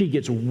 she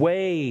gets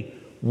way,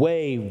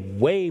 way,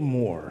 way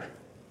more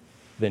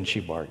than she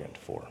bargained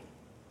for.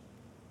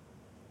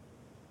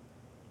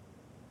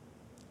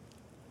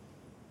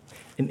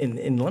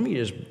 And let me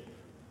just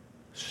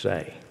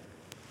say,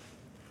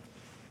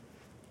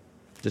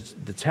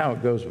 that's how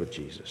it goes with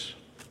Jesus.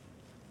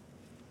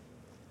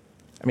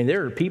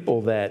 There are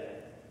people that,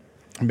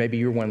 maybe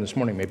you're one this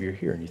morning, maybe you're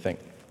here and you think,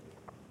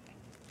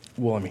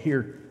 well, I'm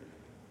here,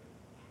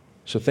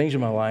 so things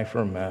in my life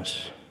are a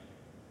mess.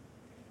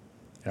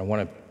 And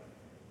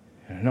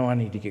I know I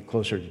need to get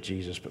closer to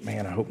Jesus, but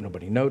man, I hope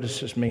nobody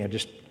notices me. I'm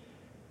just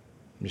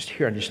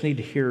here. I just need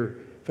to hear,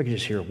 if I could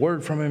just hear a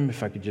word from him,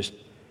 if I could just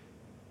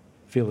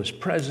feel his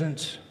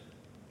presence.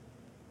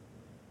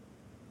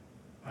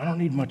 I don't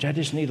need much. I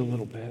just need a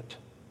little bit.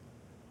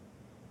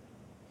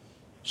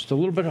 Just a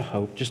little bit of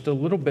hope. Just a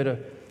little bit of,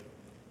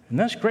 and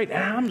that's great.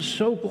 And I'm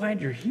so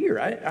glad you're here.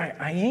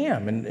 I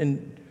am.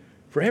 And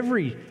for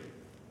every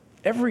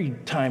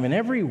time and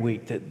every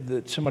week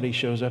that somebody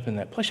shows up in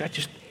that place, if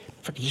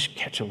I could just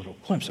catch a little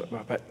glimpse of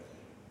it.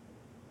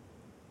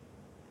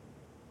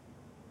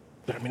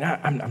 But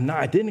I'm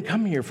not. I didn't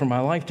come here for my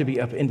life to be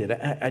upended.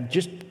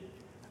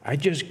 I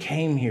just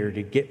came here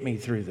to get me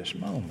through this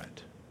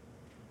moment.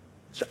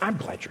 So I'm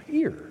glad you're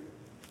here.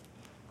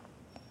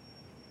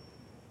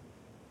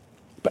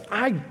 But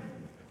I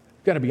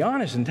got to be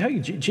honest and tell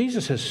you,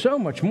 Jesus has so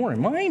much more in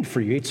mind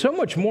for you. It's so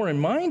much more in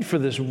mind for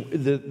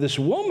this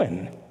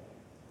woman.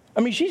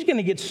 She's going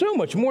to get so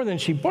much more than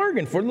she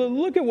bargained for.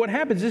 Look at what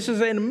happens. This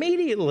is, and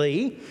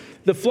immediately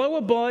the flow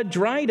of blood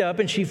dried up,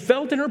 and she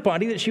felt in her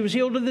body that she was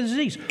healed of the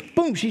disease.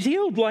 Boom, she's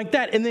healed like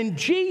that. And then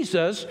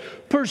Jesus,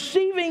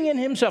 perceiving in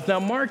himself. Now,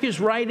 Mark is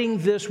writing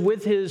this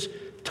with his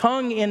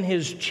tongue in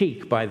his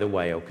cheek, by the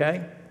way,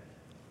 okay?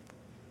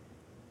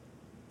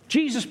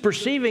 Jesus,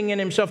 perceiving in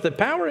himself that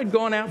power had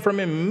gone out from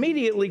him,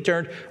 immediately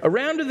turned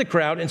around to the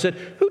crowd and said,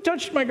 "Who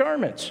touched my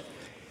garments?"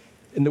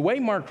 And the way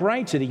Mark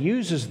writes it, he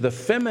uses the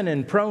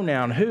feminine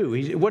pronoun who.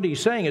 What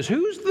he's saying is,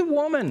 who's the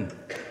woman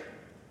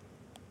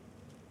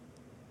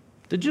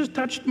that just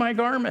touched my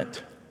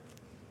garment?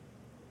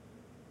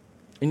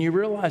 And you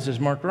realize as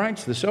Mark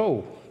writes this,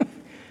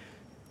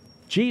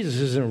 Jesus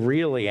isn't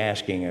really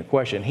asking a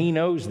question. He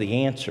knows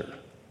the answer.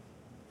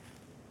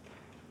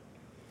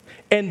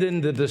 And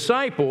then the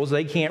disciples,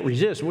 they can't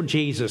resist. Well,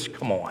 Jesus,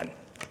 come on.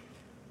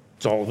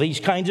 It's all these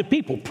kinds of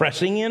people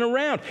pressing in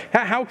around.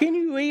 How can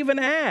you even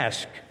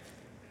ask?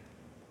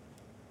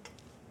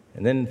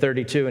 And then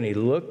 32, and he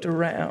looked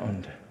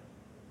around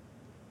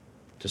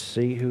to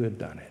see who had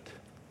done it.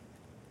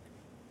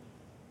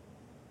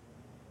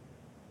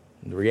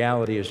 And the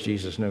reality is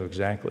Jesus knew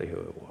exactly who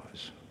it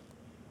was.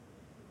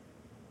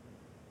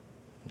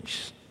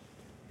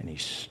 And he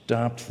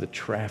stopped the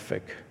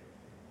traffic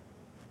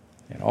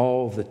and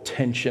all the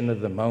tension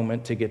of the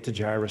moment to get to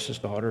Jairus'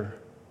 daughter.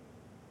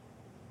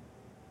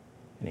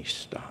 And he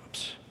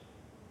stops.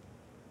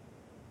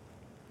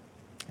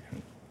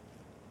 And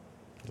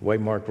the way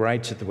Mark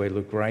writes it, the way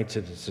Luke writes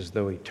it, it's as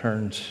though he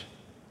turns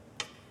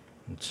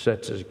and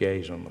sets his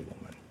gaze on the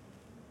woman.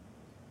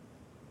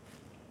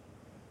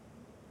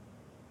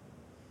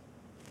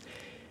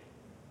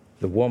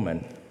 The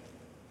woman,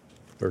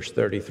 verse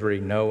 33,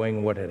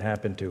 knowing what had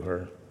happened to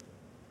her,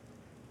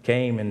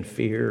 came in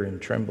fear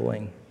and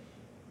trembling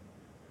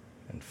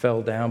and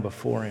fell down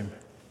before him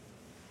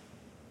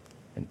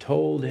and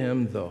told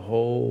him the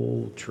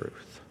whole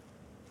truth.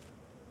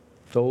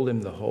 Told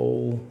him the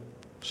whole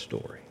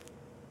story.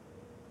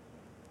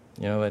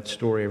 You know, that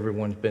story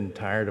everyone's been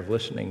tired of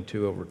listening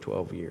to over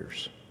 12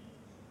 years.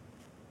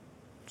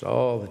 It's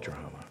all the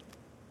drama,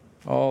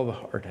 all the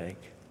heartache.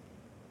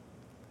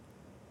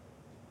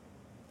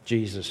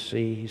 Jesus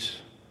sees,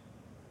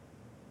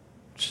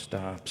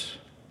 stops,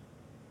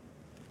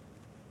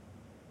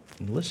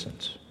 and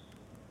listens.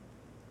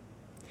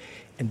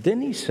 And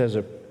then he says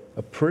a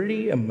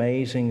pretty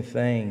amazing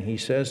thing. He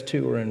says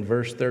to her in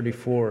verse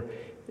 34,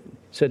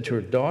 said to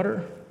her,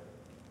 daughter,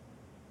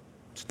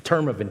 it's a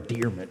term of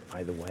endearment,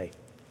 by the way.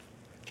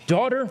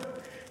 Daughter,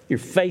 your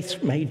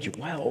faith's made you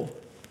well.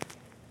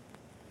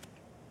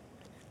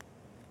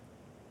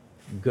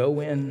 Go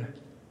in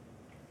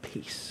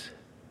peace.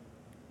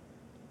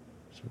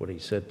 That's what he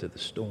said to the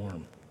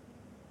storm.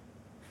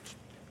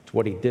 It's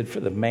what he did for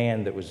the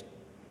man that was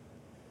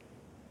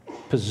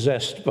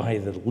possessed by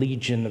the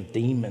legion of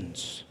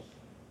demons.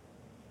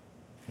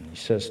 And he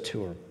says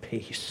to her,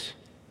 peace.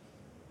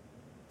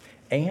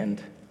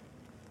 And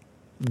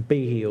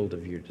be healed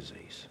of your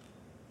disease.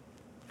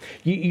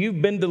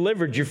 You've been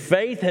delivered. Your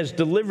faith has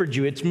delivered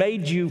you. It's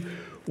made you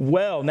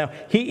well. Now,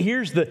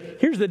 here's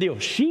the deal.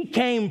 She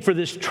came for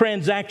this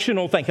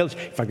transactional thing.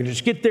 If I could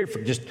just get there,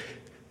 just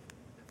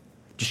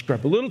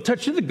grab a little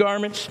touch of the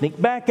garment, sneak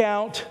back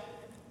out.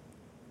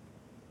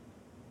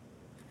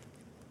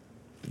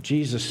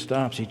 Jesus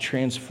stops. He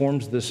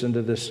transforms this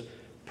into this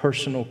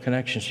personal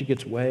connection. She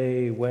gets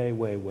way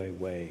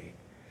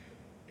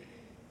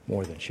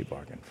more than she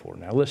bargained for.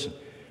 Now listen,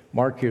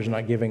 Mark here is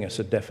not giving us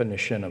a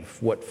definition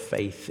of what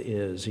faith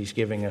is. He's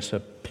giving us a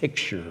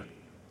picture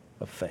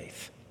of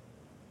faith.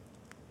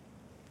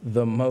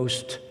 The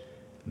most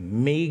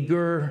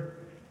meager,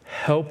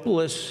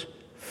 helpless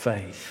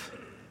faith.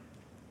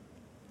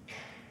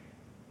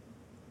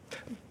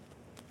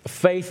 A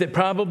faith that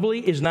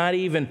probably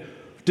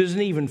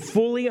doesn't even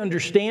fully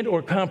understand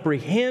or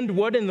comprehend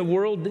what in the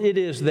world it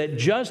is that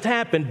just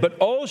happened. But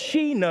all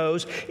she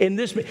knows in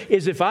this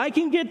is if I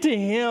can get to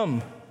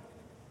him.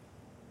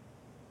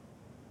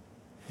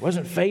 It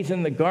wasn't faith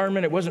in the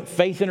garment. It wasn't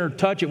faith in her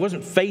touch. It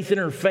wasn't faith in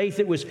her faith.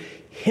 It was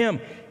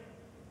him.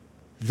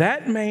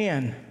 That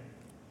man.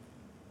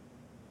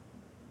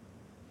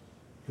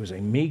 It was a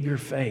meager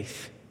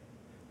faith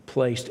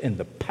placed in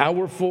the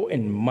powerful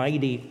and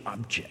mighty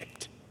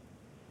object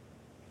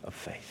of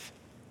faith.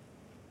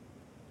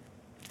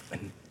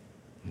 And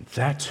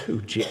that's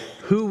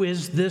who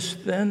is this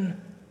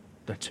then?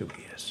 That's who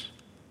he is.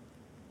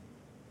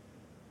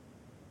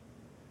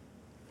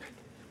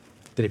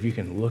 That if you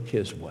can look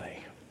his way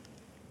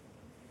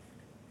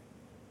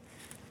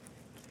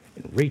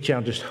and reach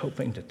out just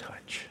hoping to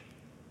touch,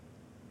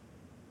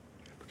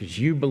 because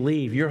you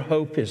believe, your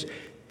hope is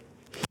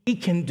he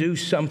can do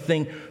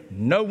something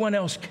no one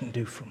else can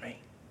do for me.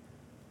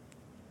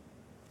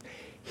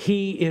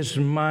 He is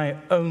my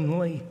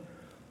only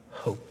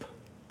hope.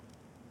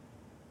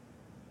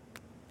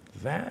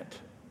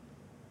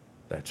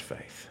 That's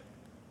faith.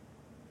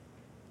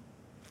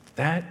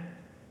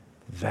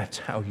 That's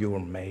how you're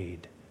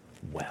made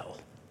well.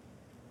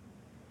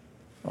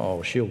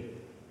 Oh, she'll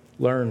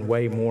learn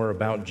way more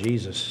about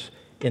Jesus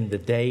in the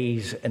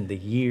days and the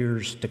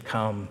years to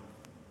come.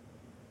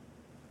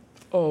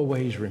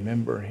 Always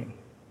remembering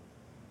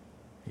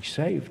he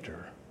saved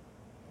her.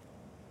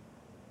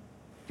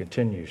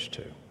 Continues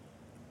to.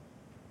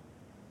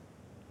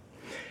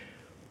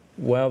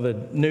 Well, the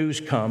news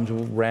comes,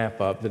 we'll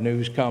wrap up. The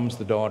news comes,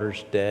 the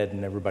daughter's dead,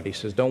 and everybody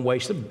says, don't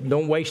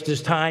waste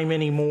his time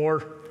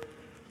anymore.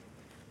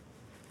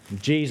 And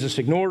Jesus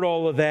ignored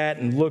all of that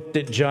and looked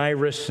at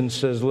Jairus and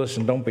says,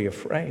 listen, don't be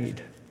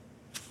afraid.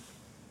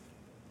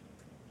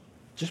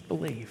 Just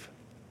believe.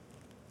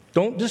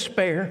 Don't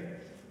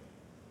despair.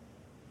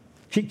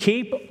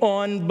 Keep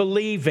on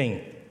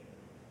believing.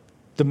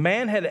 The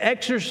man had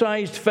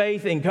exercised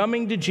faith in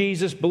coming to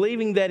Jesus,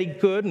 believing that he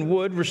could and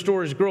would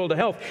restore his girl to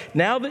health.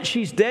 Now that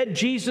she's dead,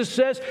 Jesus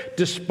says,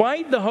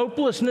 despite the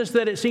hopelessness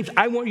that it seems,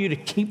 I want you to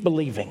keep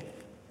believing.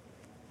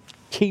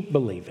 Keep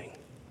believing.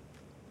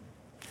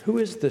 Who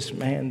is this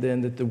man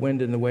then that the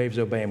wind and the waves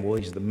obey him? Well,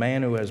 he's the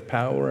man who has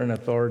power and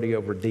authority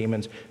over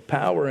demons,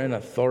 power and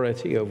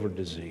authority over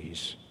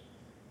disease,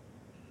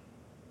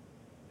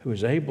 who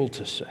is able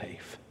to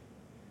save.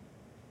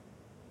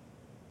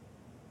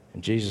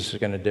 And Jesus is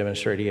going to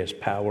demonstrate he has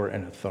power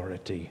and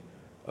authority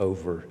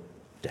over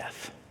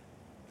death.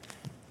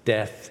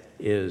 Death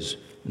is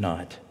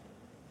not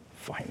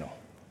final.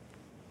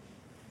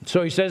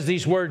 So he says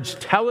these words,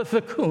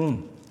 Talitha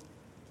kum,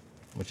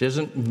 which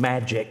isn't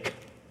magic.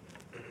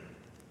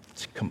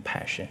 It's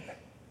compassion.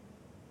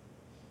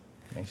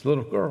 It means,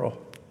 little girl,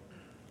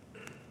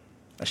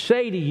 I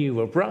say to you,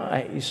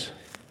 arise.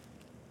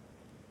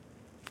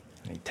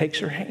 And he takes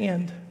her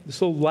hand,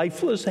 this little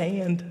lifeless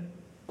hand,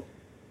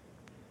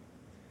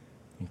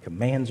 and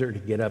commands her to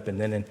get up. And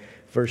then in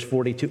verse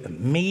 42,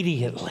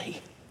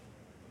 immediately,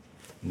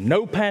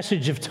 no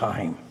passage of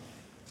time,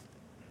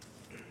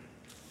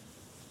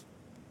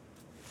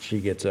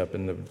 she gets up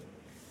and the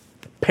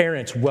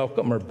parents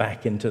welcome her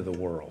back into the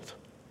world.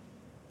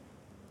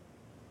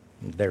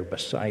 And they're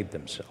beside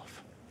themselves.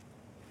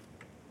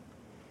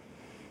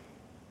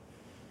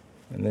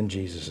 And then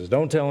Jesus says,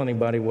 don't tell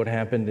anybody what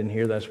happened in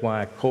here. That's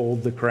why I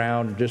called the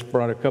crowd and just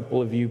brought a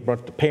couple of you,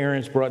 brought the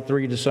parents, brought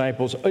 3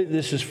 disciples.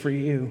 This is for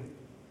you.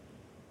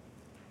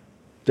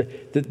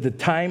 The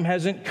time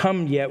hasn't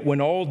come yet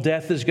when all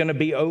death is going to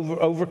be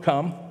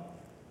overturned.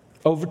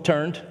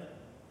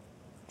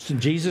 So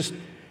Jesus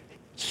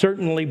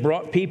certainly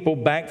brought people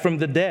back from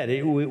the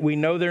dead. We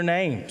know their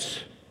names.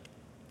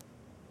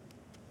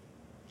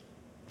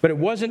 But it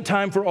wasn't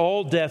time for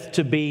all death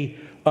to be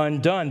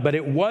undone. But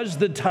it was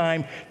the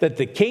time that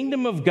the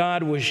kingdom of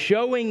God was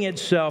showing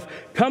itself,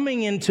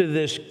 coming into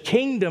this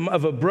kingdom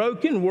of a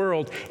broken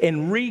world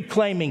and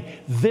reclaiming,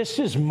 this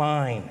is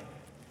mine.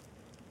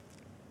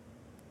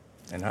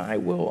 And I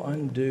will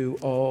undo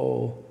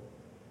all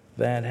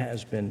that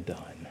has been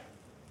done.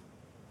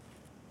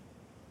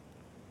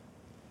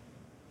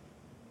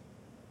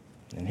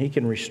 And he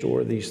can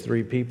restore these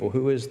 3 people.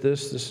 Who is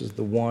this? This is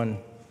the one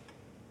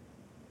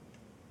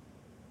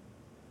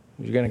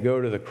who's going to go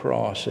to the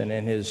cross, and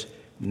in his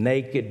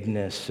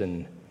nakedness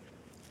and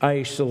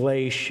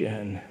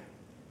isolation,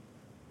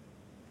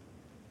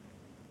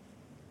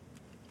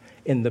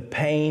 in the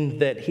pain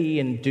that he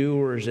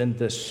endures, in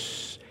the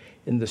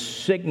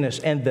sickness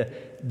and the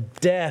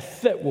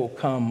death that will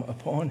come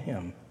upon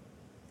him,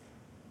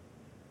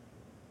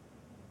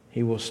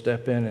 he will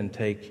step in and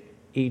take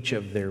each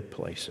of their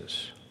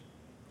places,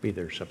 be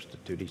their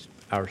substitute. He's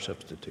our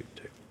substitute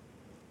too.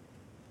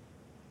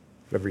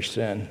 Every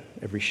sin,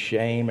 every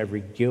shame,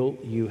 every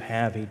guilt you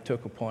have, he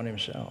took upon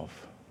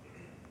himself.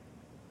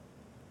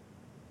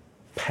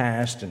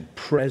 Past and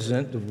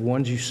present, the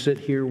ones you sit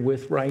here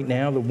with right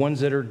now, the ones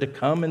that are to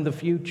come in the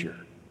future.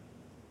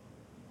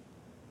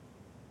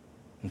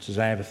 And says,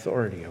 I have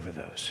authority over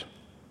those.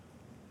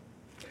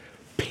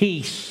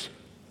 Peace.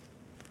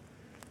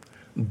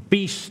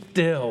 Be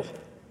still.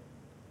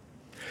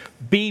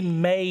 Be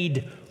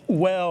made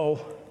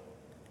well.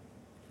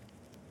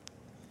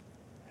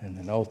 And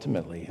then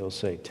ultimately he'll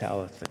say,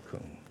 Talitha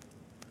kum,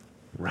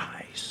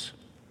 rise.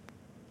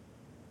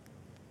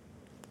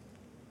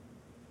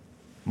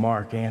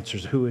 Mark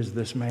answers, who is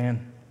this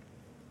man?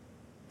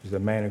 He's the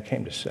man who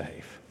came to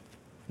save.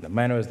 The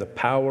man who has the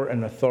power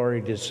and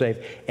authority to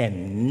save.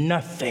 And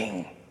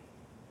nothing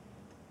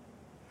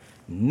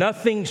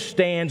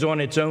stands on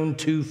its own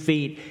 2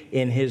 feet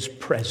in his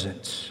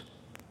presence.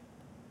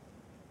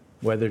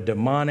 Whether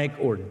demonic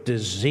or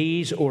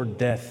disease or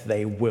death,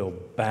 they will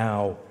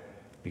bow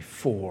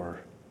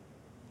before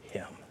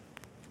him.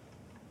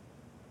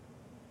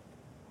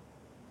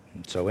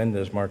 And so in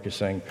this, Mark is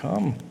saying,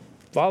 come,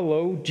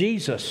 follow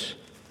Jesus.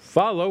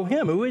 Follow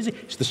him. Who is he?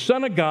 He's the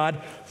Son of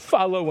God.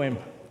 Follow him.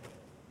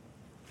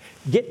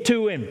 Get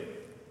to him.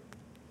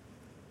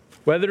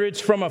 Whether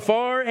it's from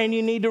afar and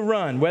you need to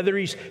run, whether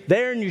he's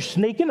there and you're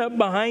sneaking up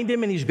behind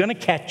him and he's going to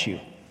catch you.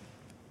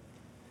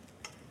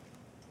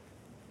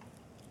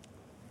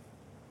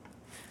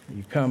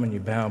 You come and you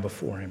bow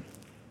before him.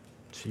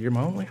 So you're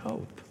my only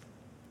hope.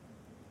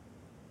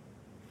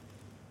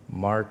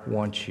 Mark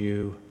wants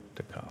you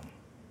to come.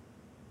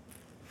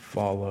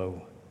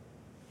 Follow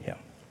him.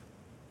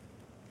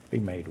 Be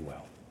made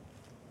well.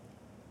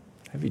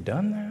 Have you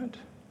done that?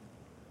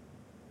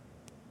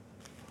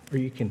 Are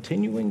you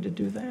continuing to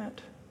do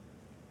that?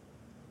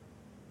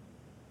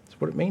 It's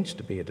what it means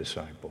to be a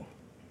disciple.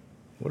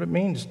 What it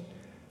means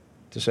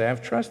to say,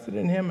 I've trusted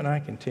in him and I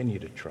continue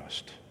to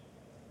trust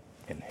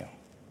in him.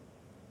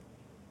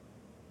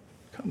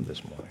 Come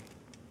this morning.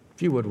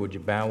 If you would you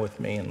bow with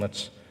me and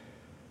let's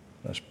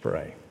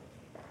pray.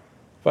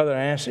 Father,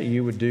 I ask that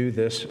you would do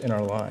this in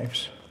our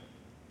lives.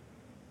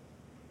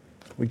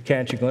 We'd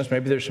catch a glimpse.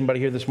 Maybe there's somebody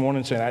here this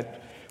morning saying,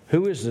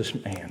 who is this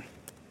man?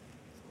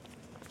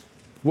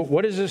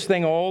 What is this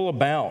thing all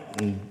about?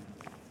 And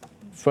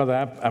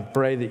Father, I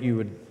pray that you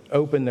would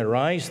open their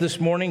eyes this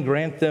morning,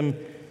 grant them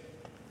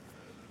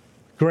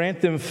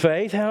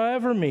faith,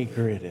 however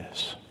meager it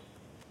is.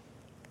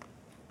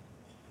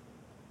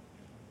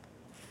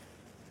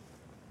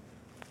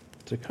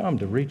 To come,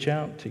 to reach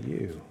out to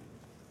you,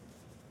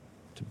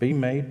 to be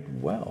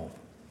made well.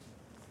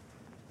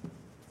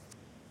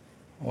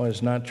 Well,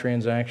 it's not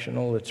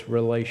transactional, it's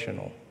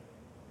relational.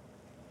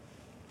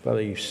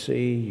 Father, you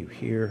see, you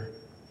hear.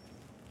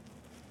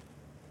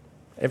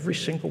 Every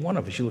single one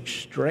of us, you look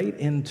straight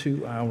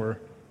into our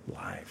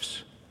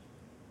lives.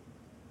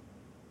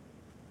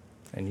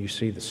 And you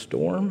see the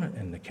storm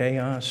and the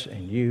chaos,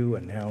 and you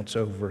announce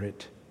over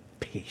it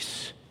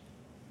peace.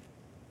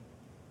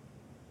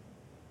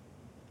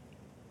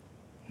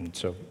 And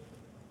so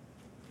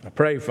I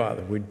pray,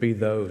 Father, we'd be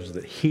those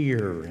that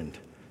hear and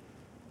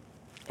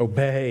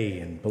obey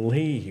and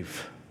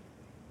believe.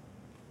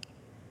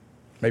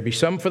 Maybe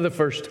some for the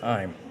first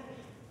time,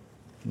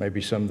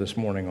 maybe some this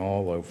morning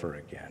all over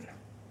again.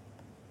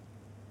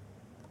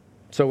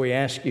 So we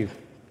ask you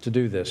to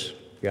do this,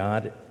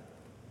 God.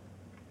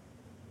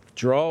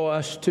 Draw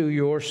us to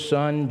your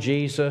Son,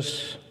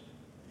 Jesus,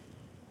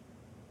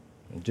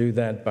 and do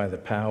that by the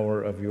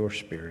power of your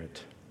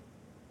Spirit.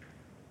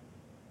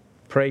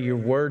 Pray your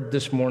word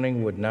this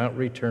morning would not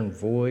return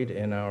void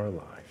in our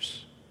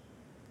lives.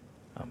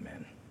 Amen.